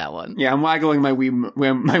gonna love that one. Yeah, I'm waggling my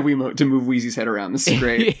Wiimote to move Wheezy's head around. This is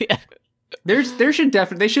great. Yeah. They should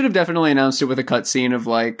have definitely announced it with a cutscene of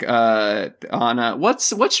like on what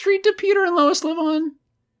street did Peter and Lois live on?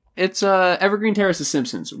 It's Evergreen Terrace's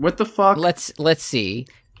Simpsons. What the fuck? Let's see.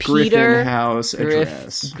 Griffin House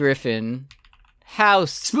address. Griffin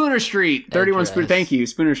House. Spooner Street. 31 Spooner. Thank you,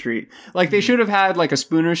 Spooner Street. Like they should have had like a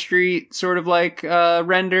Spooner Street sort of like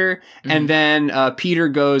render, and then Peter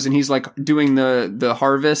goes and he's like doing the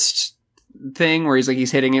harvest thing where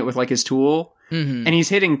he's hitting it with like his tool. and he's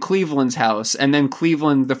hitting Cleveland's house, and then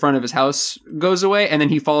Cleveland, the front of his house, goes away, and then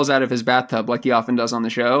he falls out of his bathtub like he often does on the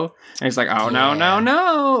show. And he's like, "Oh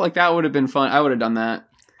no!" Like that would have been fun. I would have done that.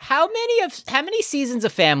 How many seasons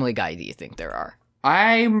of Family Guy do you think there are?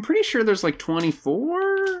 I'm pretty sure there's like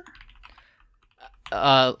 24.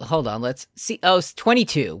 Hold on, let's see. Oh, it's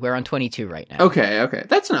 22. We're on 22 right now. Okay,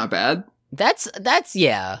 that's not bad. That's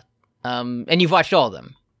yeah. And you've watched all of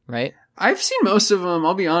them, right? I've seen most of them.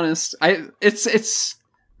 I'll be honest. It's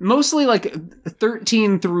mostly like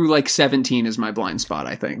 13 through like 17 is my blind spot,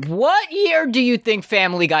 I think. What year do you think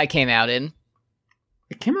Family Guy came out in?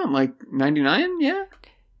 It came out in like 99, yeah.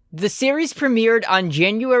 The series premiered on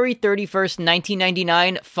January 31st,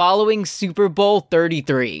 1999, following Super Bowl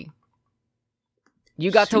 33.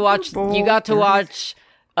 You got to watch the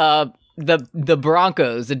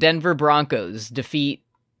Broncos, the Denver Broncos defeat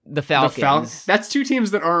the Falcons. That's two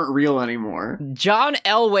teams that aren't real anymore. John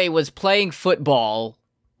Elway was playing football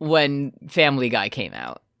when Family Guy came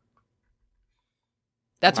out.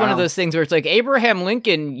 That's one of those things where it's like Abraham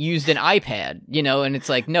Lincoln used an iPad, and it's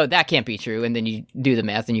like, no, that can't be true. And then you do the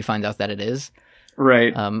math and you find out that it is.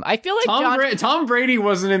 Right. I feel like Tom Brady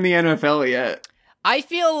wasn't in the NFL yet. I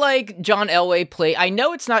feel like John Elway played. I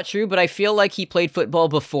know it's not true, but I feel like he played football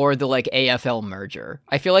before the like AFL merger.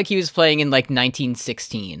 I feel like he was playing in like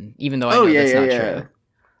 1916, even though I know that's not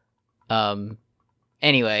true.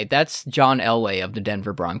 Anyway, that's John Elway of the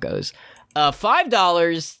Denver Broncos.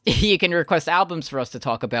 $5, you can request albums for us to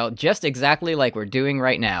talk about, just exactly like we're doing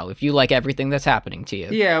right now, if you like everything that's happening to you.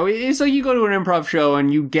 Yeah, it's like you go to an improv show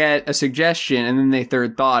and you get a suggestion and then they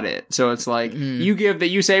third thought it. So it's like,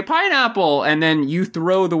 you say pineapple, and then you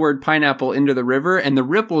throw the word pineapple into the river, and the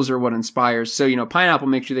ripples are what inspires. So, pineapple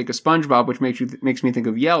makes you think of SpongeBob, which makes me think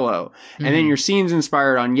of yellow. And then your scene's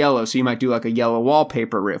inspired on yellow, so you might do like a yellow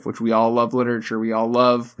wallpaper riff, which we all love literature. We all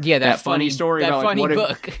love that funny story about funny like,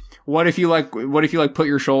 book. What if you put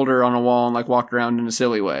your shoulder on a wall and like walked around in a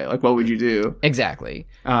silly way? Like, what would you do? Exactly.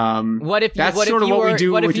 What if we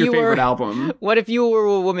do with your favorite album? What if you were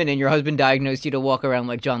a woman and your husband diagnosed you to walk around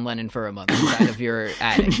like John Lennon for a month inside of your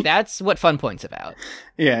attic? That's what Fun Point's about.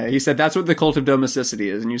 Yeah, he said that's what the cult of domesticity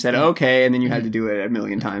is, and you said okay, and then you had to do it a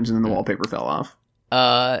million times, and then the wallpaper fell off.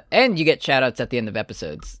 And you get shoutouts at the end of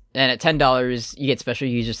episodes. And at $10, you get special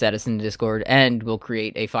user status in the Discord, and we'll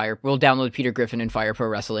download Peter Griffin in Fire Pro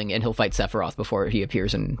Wrestling, and he'll fight Sephiroth before he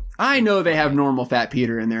appears in... I know they have normal Fat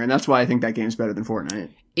Peter in there, and that's why I think that game's better than Fortnite.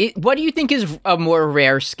 What do you think is a more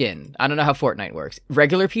rare skin? I don't know how Fortnite works.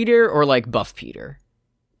 Regular Peter or like Buff Peter?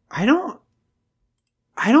 I don't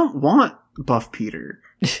want Buff Peter.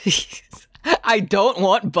 I don't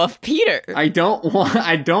want Buff Peter. I don't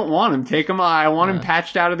want him. Take him. I want him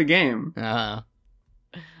patched out of the game.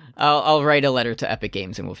 I'll write a letter to Epic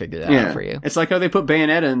Games and we'll figure that out for you. It's like how they put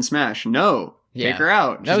Bayonetta in Smash. No, take her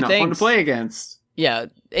out. She's not fun to play against. Yeah,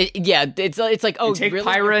 it's like, oh, take really?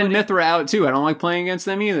 Pyra and Mithra out too. I don't like playing against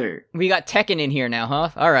them either. We got Tekken in here now, huh?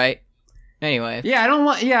 All right. Anyway. Yeah,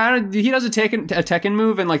 he does a Tekken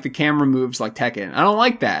move and like the camera moves like Tekken. I don't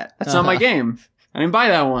like that. That's not my game. I didn't buy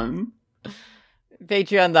that one.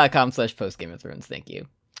 Patreon.com/post Game of Thrones. Thank you.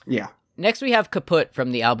 Yeah. Next we have Kaputt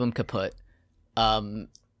from the album Kaputt.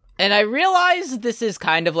 And I realize this is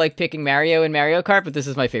kind of like picking Mario in Mario Kart, but this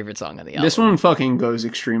is my favorite song on the album. This one fucking goes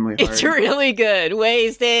extremely hard. It's really good.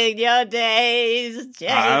 Wasting your days.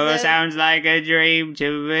 Oh, sounds like a dream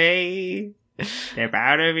to me. Step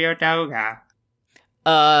out of your toga.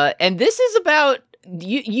 And this is about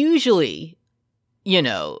usually,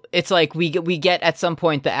 it's like we get at some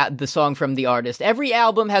point the song from the artist. Every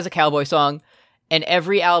album has a cowboy song, and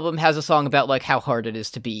every album has a song about like how hard it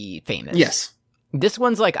is to be famous. Yes. This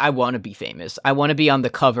one's like, I want to be famous. I want to be on the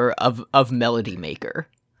cover of Melody Maker.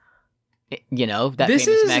 That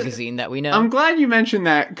famous magazine that we know. I'm glad you mentioned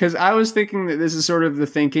that, because I was thinking that this is sort of the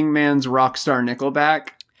thinking man's Rockstar Nickelback.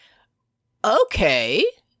 Okay.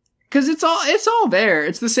 Because it's all there.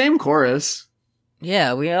 It's the same chorus.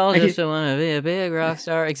 Yeah, we all just want to be a big rock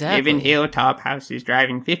star. Exactly. Living hilltop houses,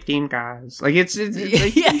 driving 15 cars. Like it's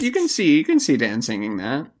like, yes. You can see Dan singing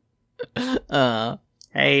that.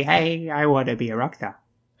 Hey, I want to be a rock star.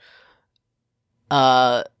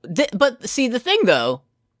 But see, the thing though,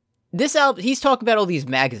 this album, he's talking about all these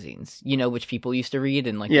magazines, which people used to read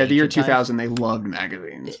in like the year 2000. They loved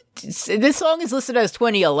magazines. This song is listed as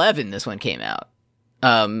 2011. This one came out.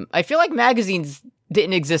 I feel like magazines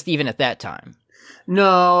didn't exist even at that time.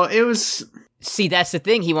 No, it was See, that's the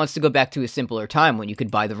thing. He wants to go back to a simpler time when you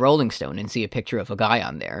could buy the Rolling Stone and see a picture of a guy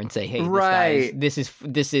on there and say, "Hey, this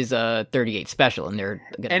is a 38 special," and they're.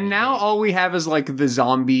 And now all we have is like the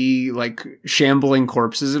zombie, like shambling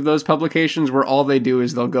corpses of those publications, where all they do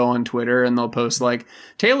is they'll go on Twitter and they'll post like,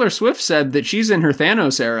 Taylor Swift said that she's in her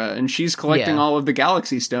Thanos era and she's collecting all of the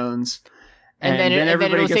Galaxy Stones, and then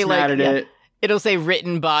everybody gets mad at it. It'll say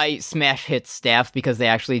written by Smash Hits staff because they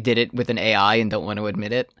actually did it with an AI and don't want to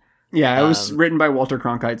admit it. Yeah, it was written by Walter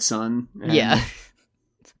Cronkite's son. Yeah.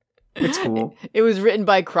 It's cool. It was written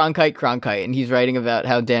by Cronkite, and he's writing about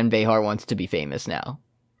how Dan Behar wants to be famous now.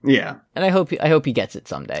 Yeah. And I hope he gets it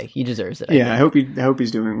someday. He deserves it. I hope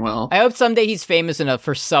he's doing well. I hope someday he's famous enough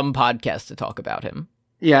for some podcast to talk about him.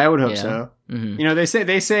 Yeah, I would hope so. Mm-hmm. You know, they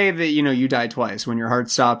say that, you know, you die twice, when your heart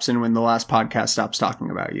stops and when the last podcast stops talking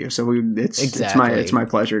about you. So it's my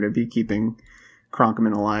pleasure to be keeping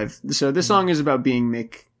Cronkman alive. So this song is about being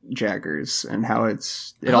Mick Jagger's and how it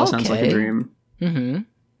all sounds like a dream.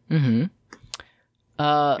 Mm-hmm. Mm-hmm.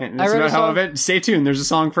 And it's about how stay tuned. There's a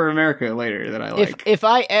song for America later that I like. If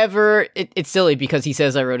I ever, it's silly because he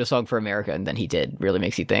says I wrote a song for America and then he did. Really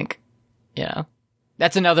makes you think. Yeah,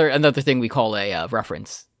 that's another thing we call a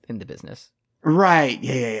reference in the business. Right.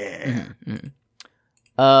 Yeah. Mm-hmm.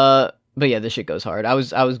 Mm-hmm. But yeah, this shit goes hard. I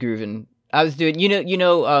was grooving. I was doing. You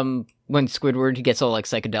know, when Squidward gets all like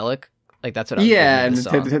psychedelic. Like that's what I was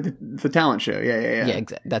doing and the talent show. Yeah. Yeah,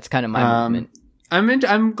 exactly. That's kind of my movement.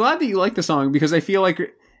 I'm glad that you like the song because I feel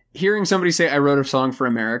like hearing somebody say I wrote a song for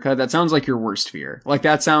America, that sounds like your worst fear. Like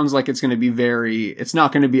that sounds like it's going to be it's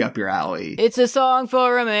not going to be up your alley. It's a song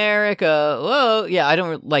for America. Whoa. Yeah, I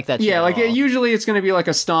don't like that shit. Yeah, like usually it's going to be like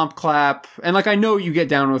a stomp clap. And like I know you get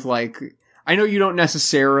down with like I know you don't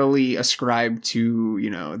necessarily ascribe to, you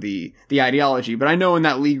know, the ideology, but I know when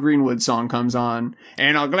that Lee Greenwood song comes on,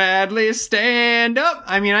 and I'll gladly stand up.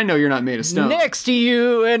 I mean, I know you're not made of stone. Next to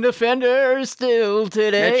you and offenders still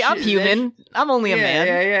today. I'm human. I'm only a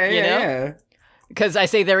man. Yeah. Because I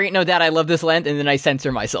say there ain't no doubt I love this land, and then I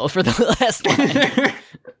censor myself for the last line.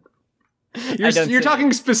 You're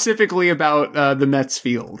talking specifically about the Mets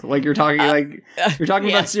field, like you're talking about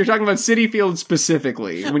Citi Field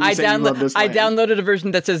specifically. When you say you love this land. I downloaded a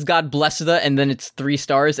version that says "God bless the," and then it's 3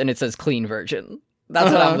 stars, and it says "clean version." That's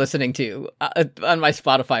what I'm listening to on my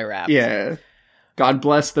Spotify Wrapped. Yeah, God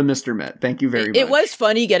bless the Mr. Met. Thank you very much. It was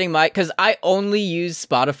funny getting because I only use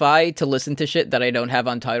Spotify to listen to shit that I don't have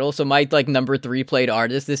on Tidal. So my like number 3 played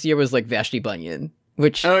artist this year was like Vashti Bunyan,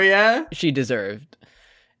 which she deserved.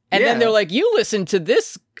 And then they're like, you listen to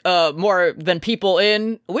this more than people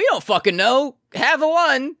in, we don't fucking know, have a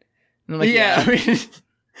one. And I'm like, I mean,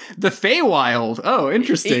 the Feywild. Oh,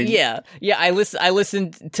 interesting. Yeah. I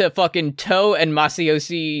listened to fucking Toe and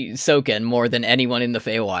Masayoshi Soken more than anyone in the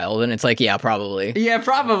Feywild. And it's like, yeah, probably. Yeah,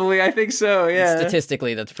 probably. I think so, yeah.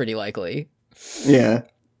 Statistically, that's pretty likely. Yeah.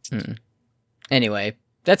 Anyway,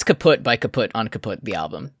 that's Kaputt by Kaputt on Kaputt, the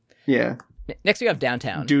album. Yeah. Next we have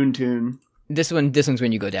Downtown. Dune Tune. This one's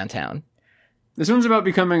when you go downtown. This one's about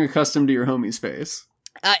becoming accustomed to your homie's face.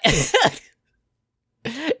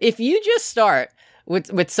 If you just start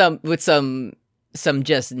with some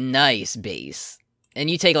just nice bass, and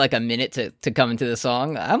you take like a minute to come into the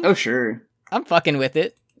song, sure, I'm fucking with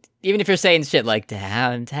it. Even if you're saying shit like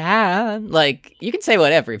downtown, like you can say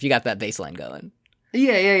whatever if you got that bass line going.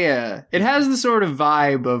 Yeah. It has the sort of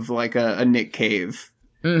vibe of like a Nick Cave,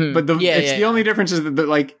 but the only difference is that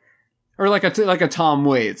like. Or like a Tom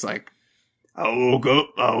Waits, like I woke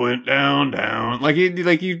up, I went down. Like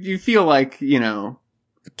you feel like, you know,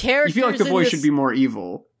 you feel like the voice should be more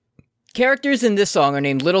evil. Characters in this song are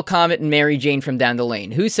named Little Comet and Mary Jane from Down the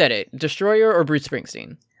Lane. Who said it? Destroyer or Bruce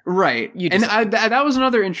Springsteen? Right. And that was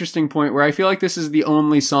another interesting point where I feel like this is the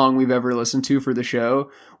only song we've ever listened to for the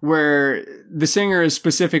show where the singer is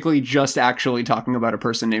specifically just actually talking about a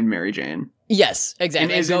person named Mary Jane. Yes,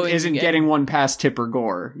 exactly. And isn't getting one past Tipper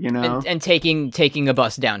Gore, you know? And taking a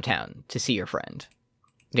bus downtown to see your friend.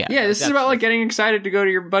 Yeah. Yeah, this is about like getting excited to go to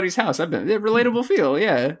your buddy's house. Relatable feel,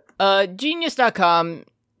 yeah. Genius.com,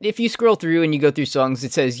 if you scroll through and you go through songs,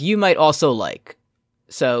 it says you might also like.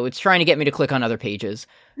 So it's trying to get me to click on other pages.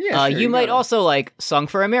 Yeah, you might also like Song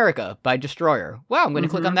for America by Destroyer. Wow, I'm going to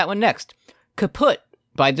click on that one next. Kaputt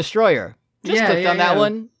by Destroyer. Just clicked on that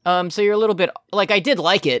one. So you're a little bit like I did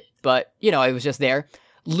like it, but you know, I was just there.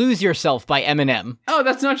 Lose Yourself by Eminem. Oh,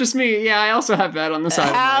 that's not just me. Yeah, I also have that on the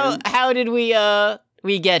side. How did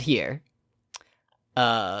we get here?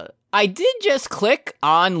 I did just click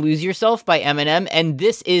on Lose Yourself by Eminem, and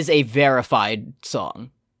this is a verified song.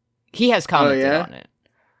 He has commented on it.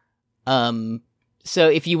 So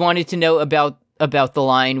if you wanted to know about the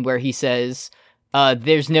line where he says,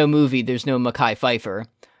 There's no movie, there's no Mekhi Phifer.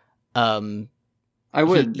 I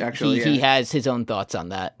would, actually, He has his own thoughts on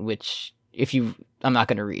that, which, I'm not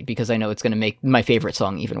going to read, because I know it's going to make my favorite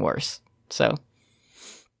song even worse, so...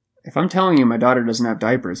 If I'm telling you my daughter doesn't have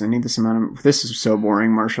diapers, I need this amount of... This is so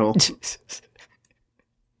boring, Marshall.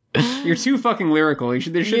 You're too fucking lyrical. There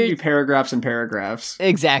should be paragraphs and paragraphs.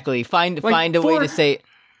 Exactly. Find a way to say...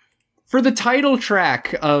 For the title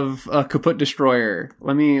track of Kaputt Destroyer,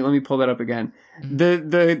 let me pull that up again.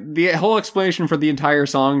 Mm-hmm. The whole explanation for the entire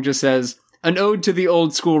song just says, an ode to the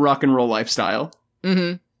old school rock and roll lifestyle.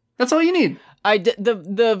 Mm-hmm. That's all you need.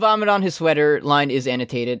 The vomit on his sweater line is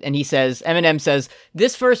annotated, and Eminem says,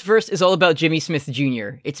 this first verse is all about Jimmy Smith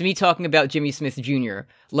Jr. It's me talking about Jimmy Smith Jr.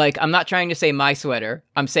 Like, I'm not trying to say my sweater,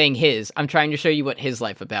 I'm saying his. I'm trying to show you what his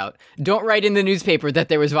life about. Don't write in the newspaper that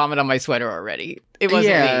there was vomit on my sweater already. It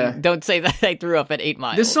wasn't me. Don't say that I threw up at 8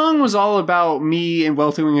 Mile. This song was all about me and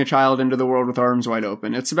welcoming a child into the world with arms wide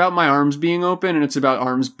open. It's about my arms being open, and it's about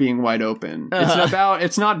arms being wide open.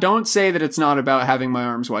 Don't say that it's not about having my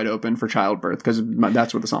arms wide open for childbirth, because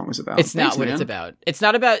that's what the song was about. It's not what it's about. It's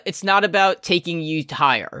not about taking you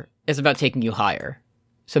higher. It's about taking you higher.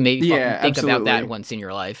 So maybe think about that once in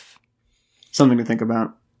your life. Something to think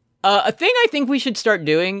about. A thing I think we should start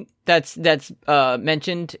doing that's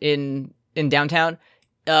mentioned in Downtown.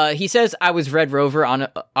 He says, I was Red Rover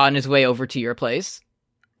on his way over to your place.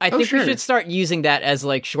 I think we should start using that as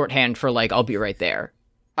like shorthand for like, I'll be right there.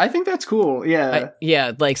 I think that's cool. Yeah.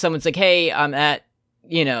 Like someone's like, hey, I'm at,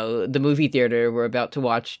 the movie theater. We're about to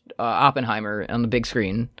watch Oppenheimer on the big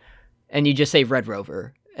screen. And you just say Red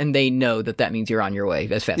Rover. And they know that means you're on your way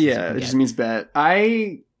as fast as you can. Yeah, it just means bet.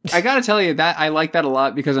 I gotta tell you that I like that a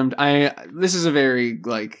lot, because this is a very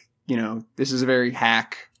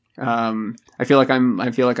hack. I feel like I'm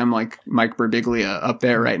like Mike Birbiglia up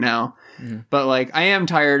there right now. Mm-hmm. But like, I am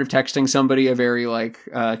tired of texting somebody a very like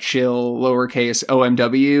chill lowercase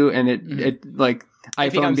OMW, and it like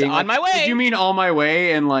iPhone being on my way. Did you mean all my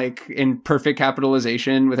way, and like in perfect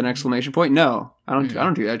capitalization with an exclamation point? No, I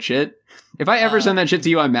don't do that shit. If I ever send that shit to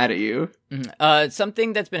you, I'm mad at you.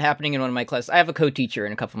 Something that's been happening in one of my classes. I have a co-teacher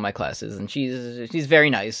in a couple of my classes, and she's very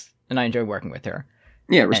nice, and I enjoy working with her.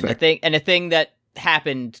 Yeah, respect. And a thing that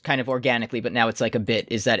happened kind of organically, but now it's like a bit,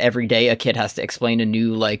 is that every day a kid has to explain a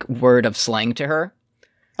new like word of slang to her.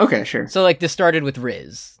 Okay, sure. So like this started with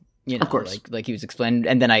Riz, of course. like he was explaining,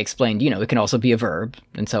 and then I explained, it can also be a verb,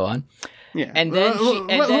 and so on. Yeah. And then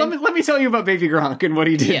let me tell you about Baby Gronk and what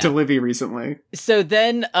he did to Livy recently. So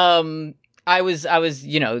then I was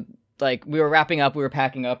like, we were wrapping up, we were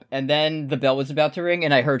packing up, and then the bell was about to ring,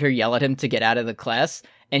 and I heard her yell at him to get out of the class,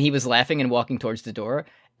 and he was laughing and walking towards the door,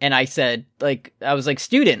 and I said, I was like,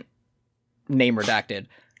 student, name redacted.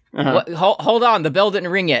 Hold on, the bell didn't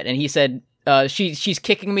ring yet. And he said, she's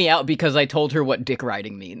kicking me out because I told her what dick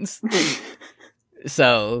riding means.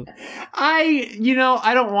 So I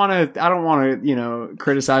don't want to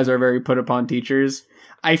criticize our very put upon teachers.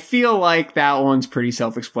 I feel like that one's pretty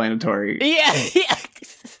self-explanatory. Yeah.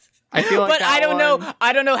 I feel like, but I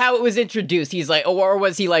don't know how it was introduced. He's like, or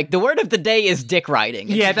was he like, the word of the day is dick riding?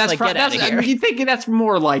 And yeah, that's like, you think that's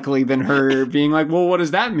more likely than her being like, well, what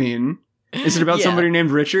does that mean? Is it about somebody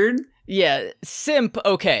named Richard? Yeah, simp.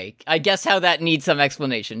 Okay, I guess how that needs some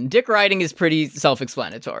explanation. Dick riding is pretty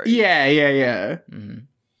self-explanatory. Yeah. Mm-hmm.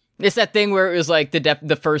 It's that thing where it was like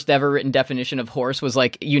the first ever written definition of horse was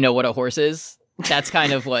like, you know what a horse is. That's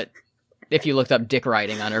kind of what, if you looked up dick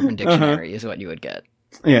riding on Urban Dictionary, is what you would get.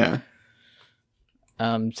 Yeah.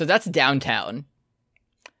 So that's Downtown.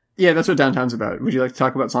 Yeah, that's what Downtown's about. Would you like to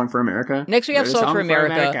talk about Song for America? Next we have Song for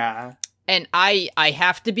America. And I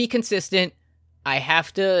have to be consistent. I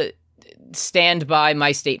have to stand by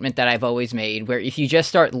my statement that I've always made, where if you just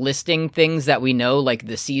start listing things that we know, like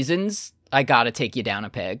the seasons, I gotta take you down a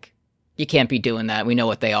peg. You can't be doing that. We know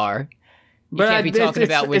what they are. You can't be talking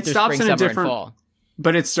about winter, spring, summer, and fall.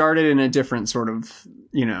 But it started in a different sort of,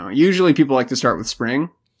 usually people like to start with spring.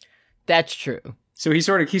 That's true. So he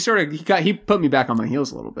put me back on my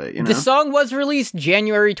heels a little bit, The song was released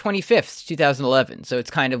January 25th, 2011. So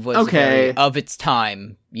it's kind of was very of its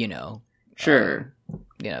time, Sure.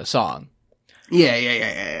 Song.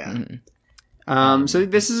 Yeah. Mm-hmm. So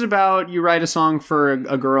this is about, you write a song for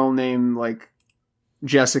a girl named like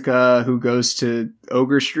Jessica who goes to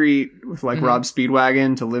Ogre Street with like Rob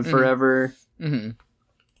Speedwagon to live forever. Mm-hmm.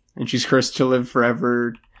 And she's cursed to live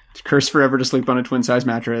forever. Cursed forever to sleep on a twin-size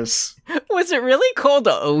mattress. Was it really called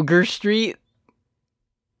Ogre Street?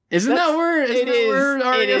 Isn't that where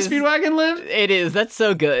Speedwagon lived? It is. That's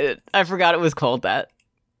so good. I forgot it was called that.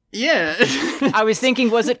 Yeah. I was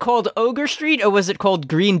thinking, was it called Ogre Street or was it called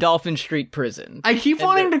Green Dolphin Street Prison? I keep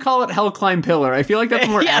wanting to call it Hell Climb Pillar. I feel like that's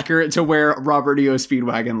more accurate to where Robert E.O.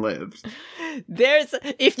 Speedwagon lived.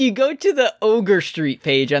 If you go to the Ogre Street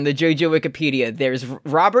page on the JoJo Wikipedia, there's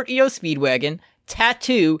Robert E.O. Speedwagon,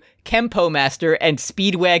 Tattoo, Kempo Master, and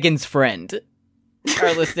Speedwagon's friend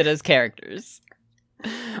are listed as characters.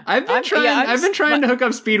 I've been trying to hook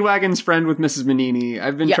up Speedwagon's friend with Mrs. Manini.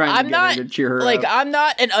 I've been trying to get her to cheer her up. I'm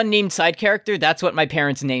not an unnamed side character. That's what my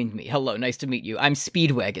parents named me. Hello, nice to meet you. I'm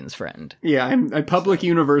Speedwagon's friend. Yeah, I'm a public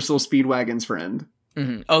universal Speedwagon's friend.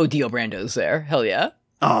 Mm-hmm. Oh, Dio Brando's there. Hell yeah.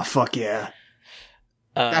 Oh, fuck yeah.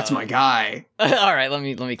 That's my guy. All right, let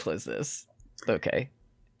me close this. Okay.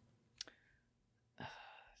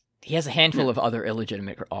 He has a handful of other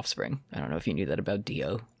illegitimate offspring. I don't know if you knew that about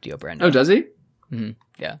Dio Brando. Oh, does he? Mm-hmm.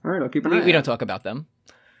 Yeah. All right, I'll keep an eye. We don't talk about them.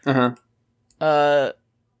 Uh-huh.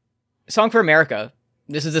 Song for America.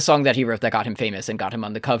 This is the song that he wrote that got him famous and got him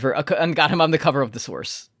on the cover of The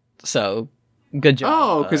Source. So, good job.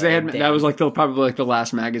 Oh, because that was like probably like the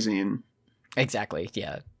last magazine. Exactly.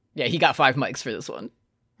 Yeah. Yeah. He got 5 mics for this one.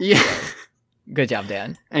 Yeah. So, good job,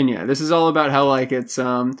 Dan. And yeah, this is all about how like it's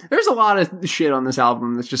there's a lot of shit on this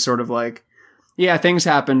album that's just sort of like, yeah, things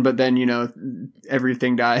happen, but then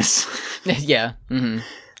everything dies. Yeah. Mm-hmm.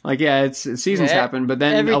 Like, yeah, seasons happen, but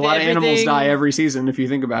then a lot of animals die every season. If you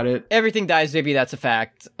think about it, everything dies. Maybe that's a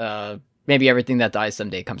fact. Maybe everything that dies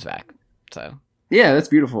someday comes back. So yeah, that's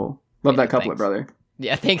beautiful. Love that couplet, brother.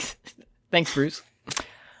 Yeah, thanks, Bruce.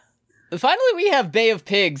 Finally, we have Bay of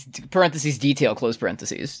Pigs, parentheses, detail, close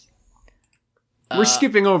parentheses. We're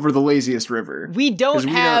skipping over the laziest river. We don't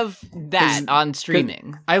have that on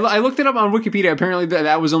streaming. I looked it up on Wikipedia. Apparently,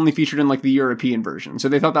 that was only featured in like the European version, so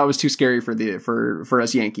they thought that was too scary for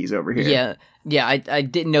us Yankees over here. Yeah. I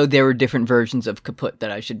didn't know there were different versions of Kaputt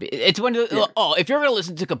that I should be. It's one of the, if you're gonna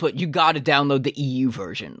listen to Kaputt, you got to download the EU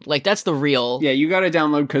version. Like that's the real. Yeah, you got to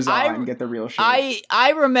download Kazaa and get the real shit.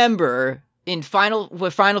 I remember. When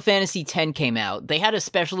Final Fantasy X came out, they had a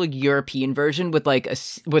special European version with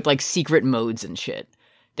secret modes and shit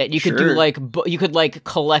that you could do you could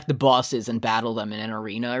collect bosses and battle them in an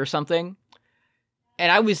arena or something.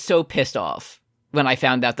 And I was so pissed off when I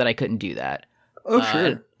found out that I couldn't do that. Oh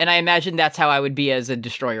sure. And I imagine that's how I would be as a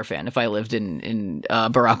Destroyer fan if I lived in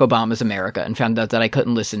Barack Obama's America and found out that I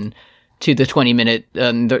couldn't listen to the 20-minute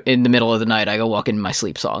in the middle of the night, I go walk in my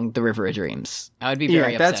sleep song, The River of Dreams. I would be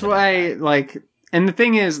very upset. That's why, and the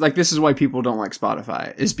thing is, this is why people don't like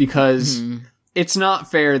Spotify, is because it's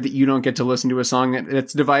not fair that you don't get to listen to a song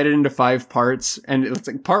that's divided into 5 parts, and it's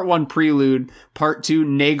like part 1 prelude, part 2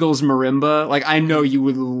 Nagel's Marimba. Like, I know you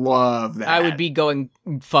would love that. I would be going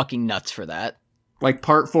fucking nuts for that. Like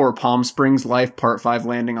part 4 Palm Springs Life, part 5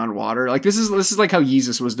 Landing on Water. Like, this is like how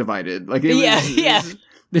Yeezus was divided. Like,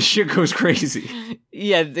 this shit goes crazy.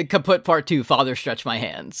 Yeah, the Kaputt Part 2, Father Stretch My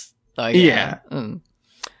Hands. But we'll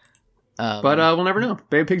never know.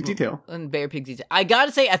 Bay of Pigs detail. And Bay of Pigs detail. I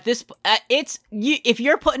gotta say, if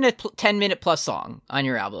you're putting a 10-minute plus song on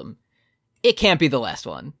your album, it can't be the last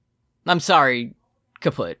one. I'm sorry,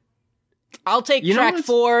 Kaputt. I'll take track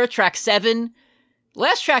 4, track 7.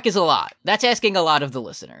 Last track is a lot. That's asking a lot of the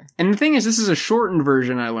listener. And the thing is, this is a shortened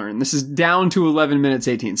version, I learned. This is down to 11 minutes,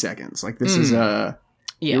 18 seconds. Like, this is the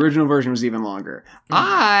original version was even longer.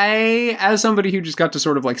 I, as somebody who just got to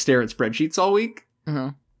sort of stare at spreadsheets all week,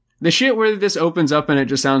 the shit where this opens up and it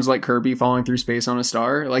just sounds like Kirby falling through space on a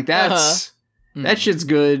star, that shit's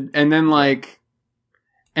good. And then 5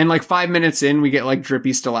 minutes in, we get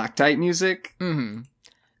drippy stalactite music. Mm-hmm.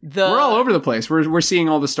 We're all over the place. We're seeing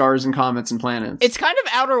all the stars and comets and planets. It's kind of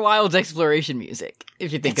Outer Wilds exploration music,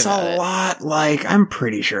 if you think about it. It's a lot I'm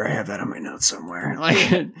pretty sure I have that on my notes somewhere.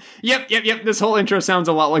 Yep. This whole intro sounds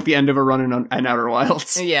a lot like the end of a run in Outer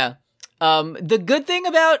Wilds. Yeah. The good thing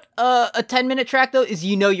about a 10-minute track, though, is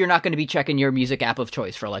you're not going to be checking your music app of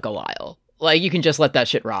choice for a while. You can just let that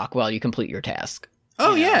shit rock while you complete your task.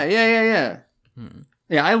 Oh, yeah.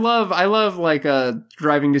 Yeah, I love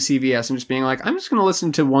driving to CVS and just being I'm just going to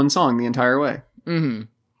listen to one song the entire way. Mm-hmm.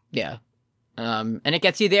 Yeah. And it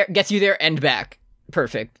gets you there and back.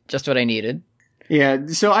 Perfect. Just what I needed. Yeah,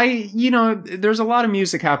 so there's a lot of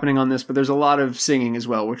music happening on this, but there's a lot of singing as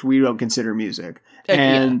well, which we don't consider music.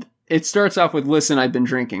 And it starts off with "Listen, I've been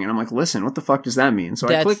drinking," and I'm like, "Listen, what the fuck does that mean?" So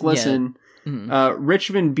I click listen. Yeah. Mm-hmm.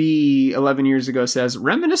 Richmond B 11 years ago says,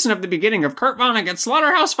 reminiscent of the beginning of Kurt Vonnegut at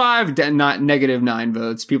Slaughterhouse-5, not -9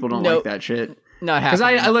 votes. People don't like that shit. Not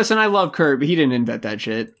happening. Because I love Kurt, but he didn't invent that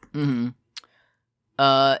shit. Mm-hmm.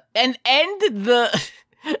 And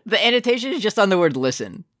the annotation is just on the word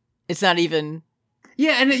listen. It's not even...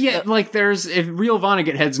 Yeah, and like there's, if real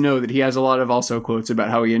Vonnegut heads know that he has a lot of also quotes about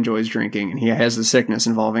how he enjoys drinking, and he has the sickness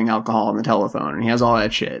involving alcohol and the telephone, and he has all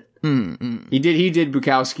that shit. Mm-hmm. He did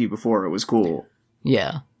Bukowski before it was cool.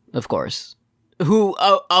 Yeah, of course.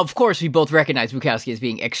 Of course, we both recognize Bukowski as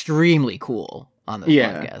being extremely cool on this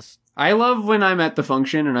podcast. I love when I'm at the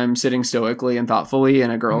function and I'm sitting stoically and thoughtfully,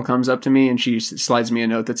 and a girl comes up to me and she slides me a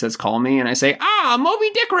note that says "call me," and I say, Moby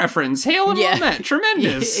Dick reference, hail and lament,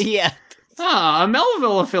 tremendous. Yeah. A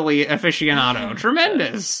Melville aficionado,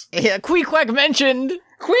 tremendous. Yeah, Queequeg mentioned.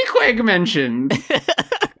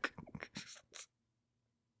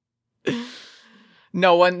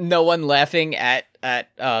 No one laughing at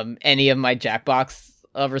any of my Jackbox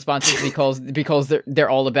responses because they're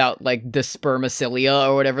all about like the spermicilia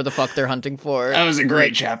or whatever the fuck they're hunting for. That was a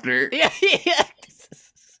great chapter. Yeah.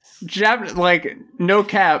 No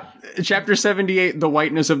cap. Chapter 78, The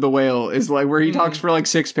Whiteness of the Whale, is like where he talks for like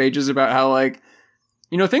 6 pages about how like,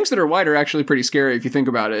 things that are white are actually pretty scary if you think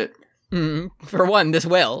about it. For one, this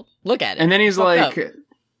whale. Look at it. And then he's like,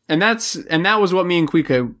 and that was what me and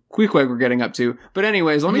Queequeg were getting up to. But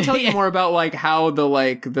anyways, let me tell you more about like how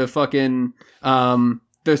the fucking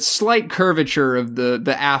the slight curvature of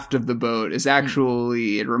the aft of the boat is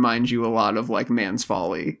actually, it reminds you a lot of like Man's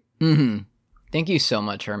Folly. Mm-hmm. Thank you so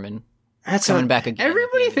much, Herman. That's coming back again.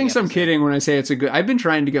 Everybody thinks I'm kidding when I say it's a good. I've been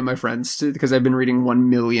trying to get my friends to, because I've been reading 1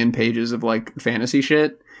 million pages of like fantasy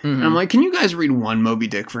shit. Mm-hmm. And I'm like, can you guys read one Moby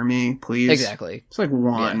Dick for me, please? Exactly. It's like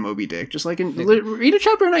one Moby Dick. Just like read a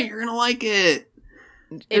chapter a night. You're gonna like it.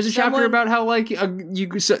 There's a chapter about how like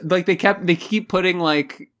they keep putting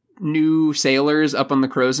like new sailors up on the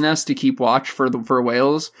crow's nest to keep watch for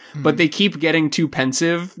whales, but they keep getting too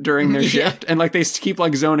pensive during their shift, and like they keep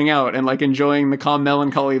like zoning out and like enjoying the calm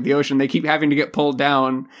melancholy of the ocean. They keep having to get pulled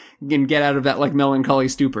down and get out of that like melancholy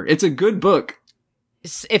stupor. It's a good book.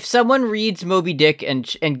 If someone reads Moby Dick and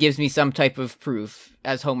gives me some type of proof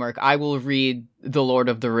as homework, I will read The Lord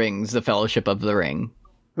of the Rings, The Fellowship of the Ring.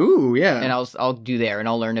 Ooh, yeah. And I'll do there, and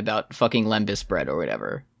I'll learn about fucking lembas bread or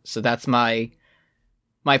whatever. So that's my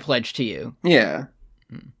pledge to you. Yeah.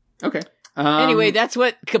 Okay. Anyway, that's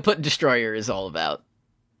what Kaputt Destroyer is all about.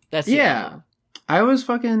 That's I was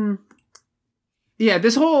fucking. Yeah,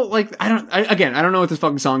 this whole like I don't know what this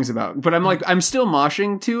fucking song is about, but I'm still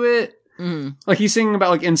moshing to it. Mm. Like he's singing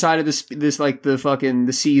about like inside of this like the fucking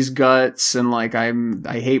the sea's guts, and like I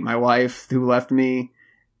hate my wife who left me.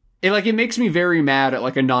 It makes me very mad at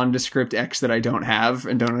like a nondescript ex that I don't have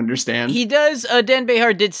and don't understand. He does. Dan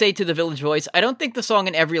Behar did say to the Village Voice, I don't think the song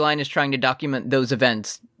in every line is trying to document those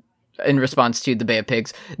events in response to the Bay of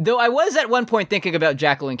Pigs. Though I was at one point thinking about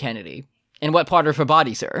Jacqueline Kennedy and what part of her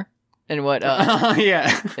body, sir, and what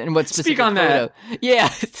and what specific Speak on photo. That.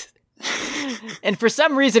 Yeah. And for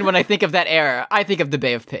some reason, when I think of that era, I think of the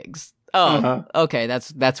Bay of Pigs. Oh, okay.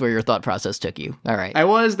 That's where your thought process took you. All right.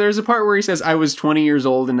 There's a part where he says, I was 20 years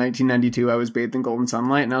old in 1992. I was bathed in golden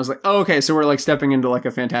sunlight. And I was like, oh, okay. So we're like stepping into like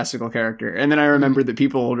a fantastical character. And then I remembered that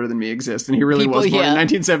people older than me exist. And he really was born in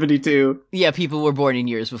 1972. Yeah. People were born in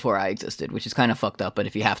years before I existed, which is kind of fucked up. But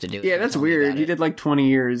if you have to do it. Yeah, that's weird. You did like 20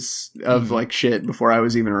 years of like shit before I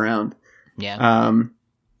was even around. Yeah.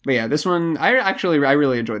 But yeah, this one, I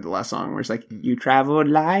really enjoyed the last song where it's like, you traveled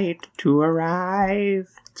light to arrive.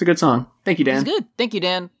 It's a good song. Thank you, Dan. It's good. Thank you,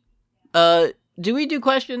 Dan. Do we do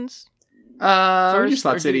questions? We do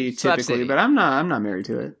Slap City typically, but I'm not married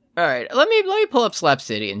to it. All right. Let me pull up Slap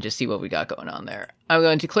City and just see what we got going on there. I'm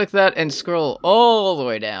going to click that and scroll all the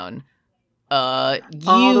way down. All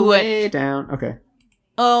the way down. Okay.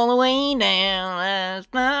 All the way down.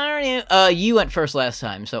 You went first last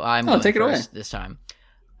time, so I'm going take it first away. this time.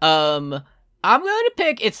 I'm going to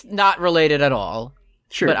pick, it's not related at all.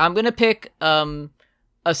 Sure. But I'm going to pick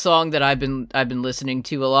a song that I've been listening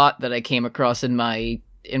to a lot that I came across in my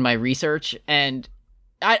research, and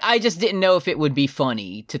I just didn't know if it would be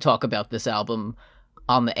funny to talk about this album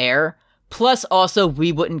on the air. Plus, also,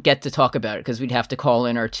 we wouldn't get to talk about it because we'd have to call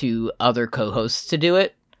in our 2 other co-hosts to do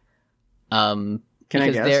it. Can I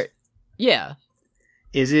guess? Yeah.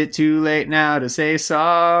 Is it too late now to say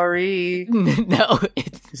sorry? No.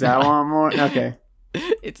 Is that one more? Okay.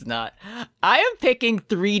 It's not. I am picking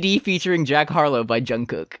 3D featuring Jack Harlow by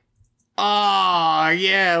Jungkook. Oh,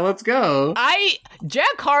 yeah, let's go.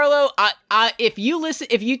 Jack Harlow, I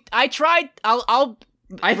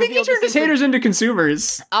think he turned his haters into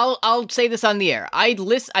consumers. I'll say this on the air. I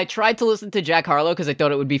tried to listen to Jack Harlow because I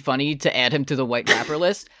thought it would be funny to add him to the white rapper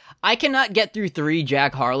list. I cannot get through 3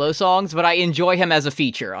 Jack Harlow songs, but I enjoy him as a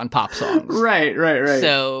feature on pop songs. Right.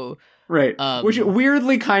 So... Right. Which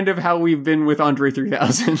weirdly kind of how we've been with Andre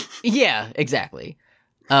 3000. Yeah, exactly.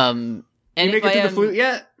 And you make it to the flute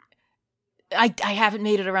yet? I haven't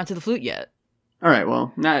made it around to the flute yet. All right,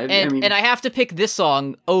 well, and I have to pick this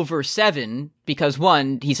song over 7 because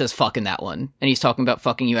 1, he says fuck in that one, and he's talking about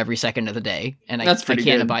fucking you every second of the day, and I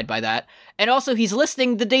can't abide by that. And also, he's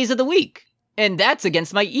listing the days of the week, and that's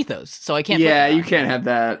against my ethos, so I can't. Yeah, you can't have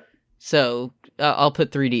that. So I'll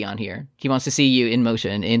put 3D on here. He wants to see you in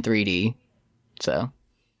motion in 3D. So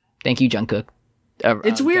thank you, Jungkook.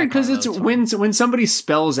 It's weird because it's when somebody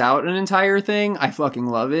spells out an entire thing, I fucking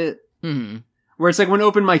love it. Mm-hmm. Where it's like when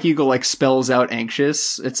Open Mike Eagle like spells out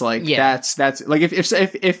anxious, it's like that's like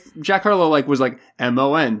if Jack Harlow like was like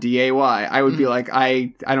MONDAY, I would be like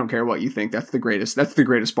I don't care what you think, that's the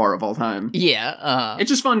greatest bar of all time. Yeah, it's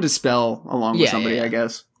just fun to spell along with somebody, I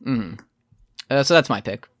guess. Mm-hmm. So that's my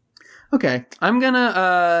pick. Okay, I'm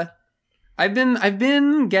gonna. I've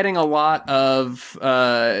been getting a lot of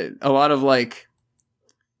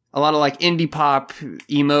indie pop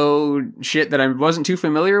emo shit that I wasn't too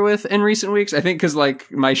familiar with in recent weeks. I think because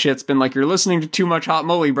like my shit's been like, you're listening to too much Hot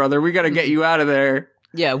Moly, brother. We got to get you out of there.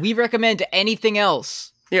 Yeah, we recommend anything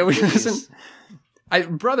else. Yeah, we listen.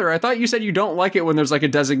 Brother, I thought you said you don't like it when there's like a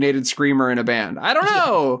designated screamer in a band. I don't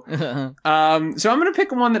know. So I'm going to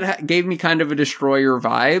pick one that gave me kind of a Destroyer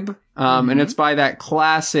vibe. And it's by that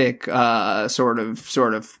classic, sort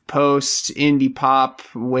of post indie pop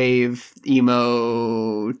wave,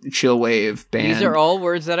 emo, chill wave band. These are all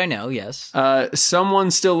words that I know. Yes. Someone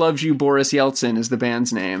Still Loves You, Boris Yeltsin is the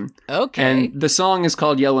band's name. Okay. And the song is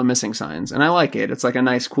called Yellow Missing Signs. And I like it. It's like a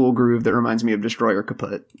nice, cool groove that reminds me of Destroyer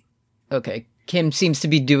Kaputt. Okay. Kim seems to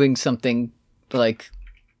be doing something like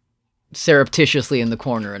surreptitiously in the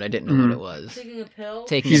corner, and I didn't know what it was. Taking a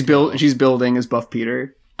pill? She's building as Buff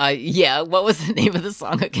Peter. Yeah, what was the name of the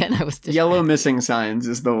song again? I was distracted. Yellow Missing Signs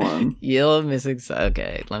is the one. Yellow Missing Signs.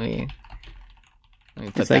 Okay, let me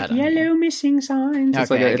put it's that like on Yellow here. Missing Signs.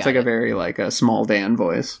 Okay, it's like a very like a small Dan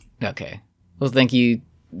voice. Okay. Well, thank you.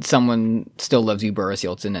 Someone Still Loves You, Boris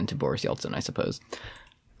Yeltsin, and to Boris Yeltsin, I suppose.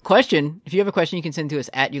 Question. If you have a question, you can send to us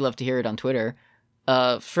at You Love to Hear It on Twitter.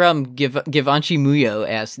 From Givenchy Muyo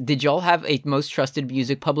asks, did y'all have a most trusted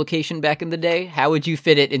music publication back in the day? How would you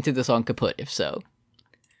fit it into the song Kaputt, if so?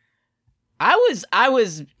 I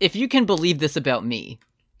was, if you can believe this about me,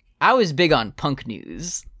 I was big on Punk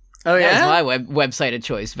News. Oh, yeah? That was my website of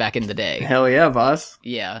choice back in the day. Hell yeah, boss.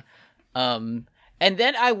 Yeah. And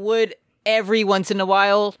then I would, every once in a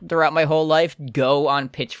while, throughout my whole life, go on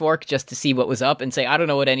Pitchfork just to see what was up and say, I don't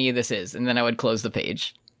know what any of this is. And then I would close the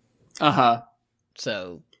page. Uh-huh.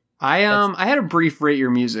 So I had a brief Rate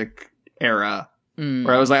Your Music era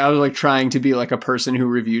where I was trying to be like a person who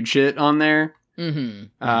reviewed shit on there.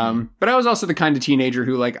 But I was also the kind of teenager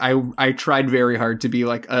who like I tried very hard to be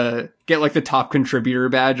like get like the top contributor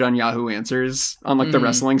badge on Yahoo Answers on like the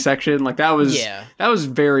wrestling section. Like that was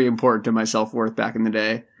very important to my self-worth back in the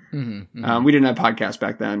day. We didn't have podcasts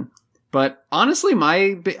back then, but honestly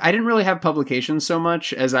I didn't really have publications so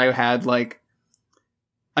much as I had like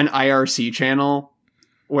an IRC channel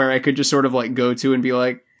where I could just sort of like go to and be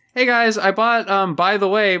like, hey guys, I bought By the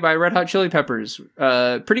Way by Red Hot Chili Peppers.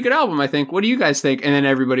 Pretty good album, I think. What do you guys think? And then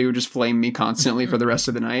everybody would just flame me constantly for the rest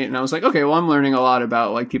of the night. And I was like, okay, well, I'm learning a lot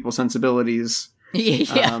about like people's sensibilities.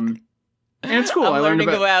 Yeah. And it's cool. I'm I learned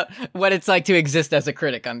about what it's like to exist as a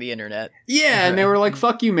critic on the internet. Yeah, and they were like,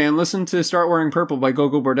 fuck you, man. Listen to Start Wearing Purple by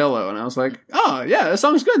Gogo Bordello. And I was like, oh, yeah, that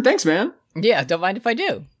song's good. Thanks, man. Yeah, don't mind if I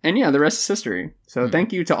do. And yeah, the rest is history. So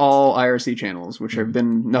thank you to all IRC channels, which have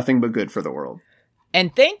been nothing but good for the world.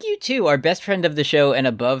 And thank you to our best friend of the show and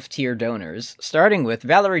above tier donors, starting with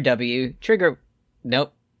Valerie W, Trigger...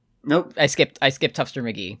 Nope. I skipped Tufster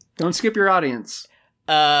McGee. Don't skip your audience.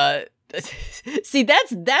 See,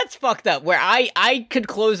 that's fucked up, where I could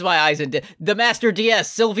close my eyes and... The Master DS,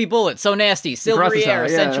 Sylvie Bullet, So Nasty, Silvery Air,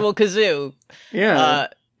 Sensual Kazoo. Yeah.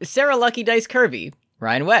 Sarah Lucky Dice Kirby,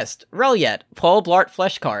 Ryan West, Relyet, Paul Blart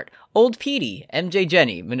Fleshcart, Old Petey, MJ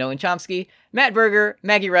Jenny, Minoan Chomsky, Matt Berger,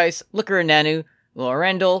 Maggie Rice, Looker and Nanu, Laura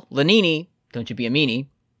Randall, Lanini, Don't You Be a Meanie,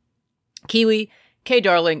 Kiwi, K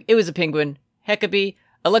Darling, It Was a Penguin, Heckabee,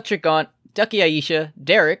 Electric Gaunt, Ducky Aisha,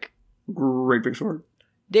 Derek, Great big sword,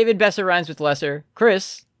 David Besser Rhymes with Lesser,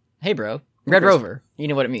 Chris, hey bro, Red Rover, you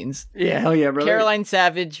know what it means. Yeah, hell yeah, brother. Caroline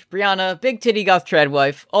Savage, Brianna, Big Titty Goth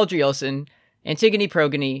Treadwife, Audrey Olsen, Antigone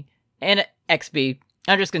Progony, Anna XB,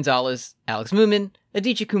 Andres Gonzalez, Alex Moomin,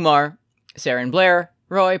 Aditya Kumar, Sarah and Blair,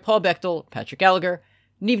 Roy, Paul Bechtel, Patrick Gallagher,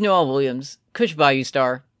 Neve Noel Williams, Kush Bayou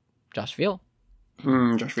Star, Josh Veal,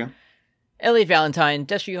 Elliot Valentine,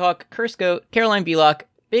 Destry Hawk, Curse Goat, Caroline Belock,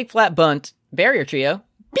 Big Flat Bunt, Barrier Trio,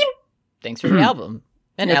 thanks for the album,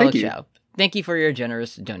 and Alex Chow. Thank you for your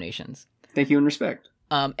generous donations. Thank you and respect.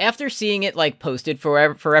 After seeing it like posted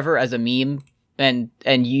forever as a meme, and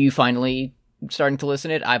you finally starting to listen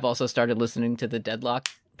to it, I've also started listening to the Deadlock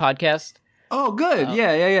podcast. Oh, good.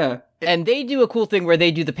 Yeah. And they do a cool thing where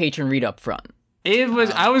they do the patron read up front. It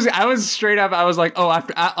was I was straight up. I was like, oh,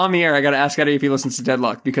 after on the air, I got to ask Eddie if he listens to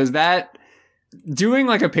Deadlock, because that doing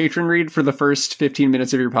like a patron read for the first 15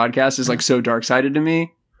 minutes of your podcast is like so dark-sided to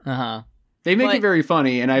me. They make it very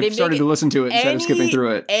funny, and I've started to listen to it instead of skipping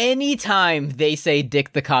through it. Anytime they say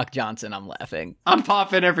Dick the Cock Johnson, I'm laughing. I'm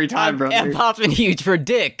popping every time, brother. I'm popping huge for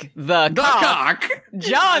Dick the Cock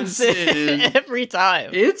Johnson every time.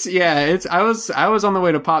 I was on the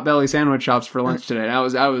way to Potbelly Sandwich Shops for lunch today, and I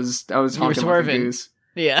was honking like a goose.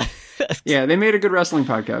 Yeah. Yeah, they made a good wrestling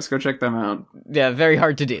podcast. Go check them out. Yeah, very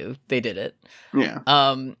hard to do. They did it. Yeah.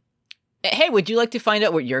 Hey, would you like to find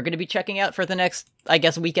out what you're going to be checking out for the next, I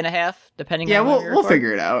guess, week and a half, depending on we'll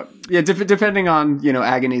figure it out. Yeah, depending on,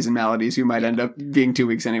 agonies and maladies, you might end up being 2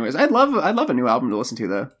 weeks anyways. I'd love a new album to listen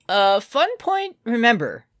to, though. Fun point,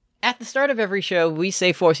 remember, at the start of every show, we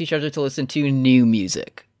say force each other to listen to new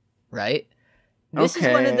music, right? This is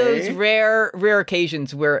one of those rare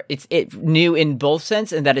occasions where it's new in both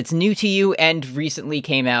sense, and that it's new to you and recently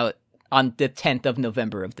came out on the 10th of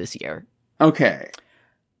November of this year. Okay.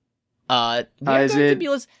 Is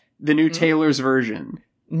it the new Taylor's version?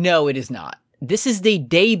 No, it is not. This is the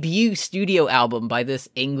debut studio album by this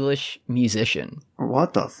English musician.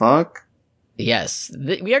 What the fuck? Yes,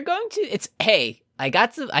 we are going to. I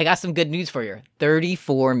got some good news for you.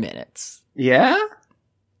 34 minutes. Yeah?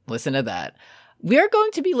 Listen to that. We are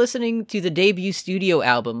going to be listening to the debut studio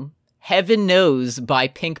album, Heaven Knows by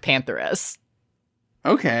Pink Pantheress.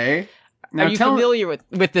 Okay. Now are you familiar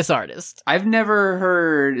with this artist? I've never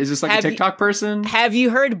heard. Is this like a TikTok person? Have you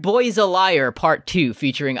heard Boy's a Liar Part 2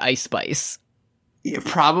 featuring Ice Spice? Yeah,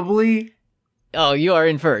 probably. Oh, you are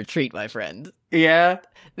in for a treat, my friend. Yeah.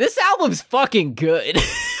 This album's fucking good.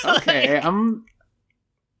 Okay,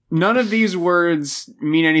 none of these words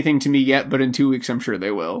mean anything to me yet, but in 2 weeks I'm sure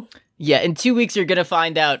they will. Yeah, in 2 weeks you're gonna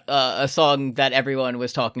find out a song that everyone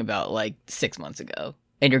was talking about like 6 months ago.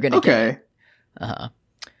 And you're gonna get it.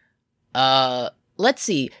 Let's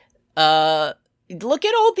see. Look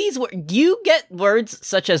at all these words. You get words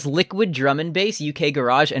such as liquid drum and bass, UK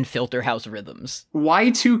garage, and filter house rhythms.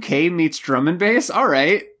 Y2K meets drum and bass?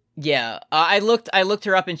 Alright. Yeah. I looked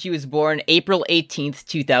her up and she was born April 18th,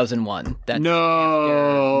 2001. That's after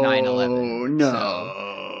 9/11.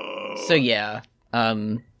 No. So yeah.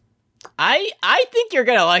 I think you're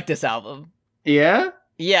gonna like this album. Yeah?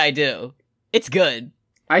 Yeah, I do. It's good.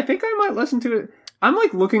 I think I might listen to it. I'm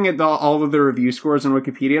like looking at all of the review scores on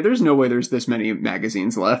Wikipedia. There's no way there's this many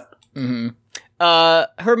magazines left. Mm-hmm.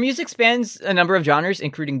 Her music spans a number of genres,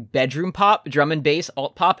 including bedroom pop, drum and bass,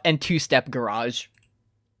 alt pop, and two-step garage.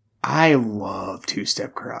 I love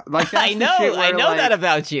two-step garage. Like I know that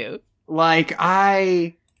about you. Like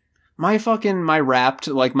my Wrapped,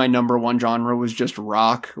 like my number one genre was just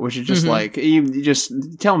rock, which is just like, you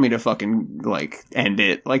just tell me to fucking like end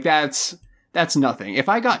it. Like that's nothing. If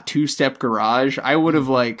I got two-step garage, I would have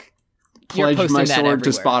like pledged my sword to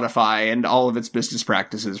Spotify and all of its business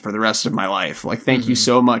practices for the rest of my life. Like, thank you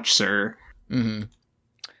so much, sir. Mm-hmm.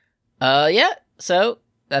 Yeah. So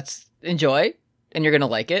that's enjoy, and you're gonna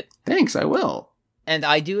like it. Thanks, I will. And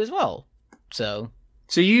I do as well. So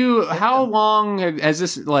you, how long has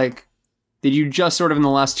this like? Did you just sort of in the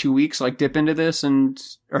last 2 weeks like dip into this,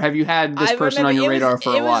 or have you had this person on your radar for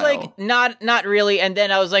a while? It was like not really, and then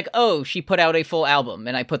I was like, oh, she put out a full album,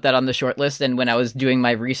 and I put that on the short list. And when I was doing my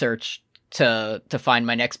research to find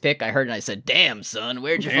my next pick, I heard and I said, "Damn son,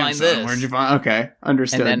 where'd you find this? Where'd you find?" Okay,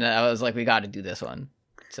 understood. And then I was like, we got to do this one.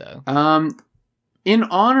 So, in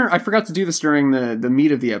honor, I forgot to do this during the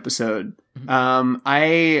meat of the episode.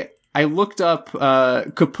 I looked up,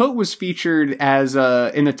 Kaputt was featured as,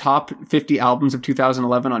 in the top 50 albums of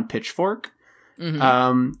 2011 on Pitchfork.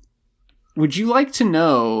 Mm-hmm. Would you like to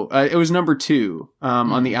know, it was number 2,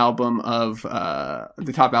 on the album of,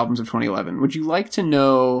 the top albums of 2011. Would you like to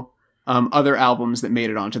know, other albums that made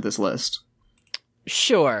it onto this list?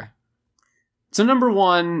 Sure. So number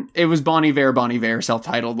 1, it was Bon Iver,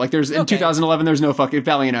 self-titled. Like in 2011, there's no fucking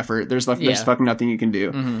valiant effort. There's fucking nothing you can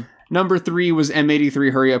do. Mm-hmm. Number 3 was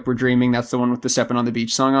M83, Hurry Up, We're Dreaming. That's the one with the Steppin' on the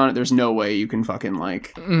Beach song on it. There's no way you can fucking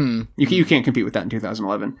like, you can't compete with that in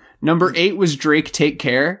 2011. Number 8 was Drake, Take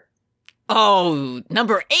Care. Oh,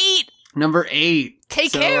 number 8.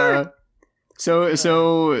 Take Care.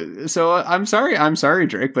 So I'm sorry,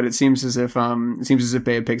 Drake, but it seems as if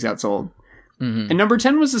Bay of Pigs outsold. Mm-hmm. And number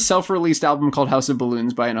 10 was a self-released album called House of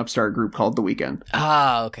Balloons by an upstart group called The Weeknd.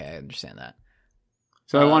 Ah, okay, I understand that.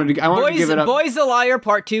 So I wanted to give it up. Boys the Liar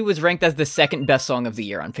Part 2 was ranked as the second best song of the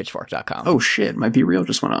year on Pitchfork.com. Oh shit, my Be Real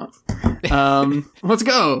just went off. Let's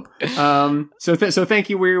go. So thank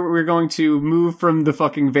you. We're going to move from the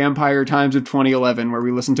fucking vampire times of 2011 where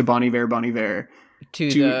we listened to Bon Iver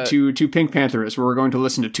to Pink Pantheress, where we're going to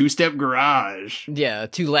listen to Two Step Garage. Yeah,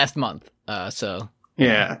 to last month.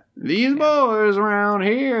 Yeah. These boys around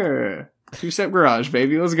here. Two Step Garage,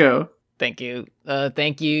 baby. Let's go. Thank you.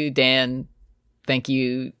 Thank you, Dan. Thank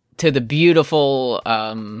you to the beautiful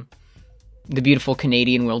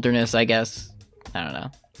Canadian wilderness, I guess. I don't know.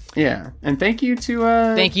 Yeah, and thank you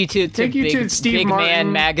to Steve Big Martin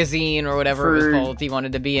Man Magazine or whatever it was called he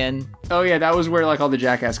wanted to be in. Oh yeah, that was where like all the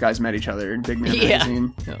Jackass guys met each other in Big Man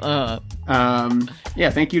Magazine. Yeah,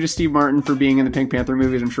 thank you to Steve Martin for being in the Pink Panther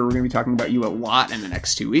movies. I'm sure we're going to be talking about you a lot in the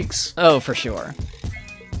next 2 weeks. Oh, for sure.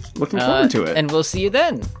 Looking forward to it. And we'll see you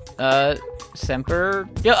then. Semper.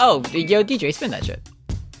 Yo, DJ, spin that shit.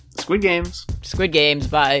 Squid Games.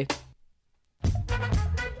 Bye.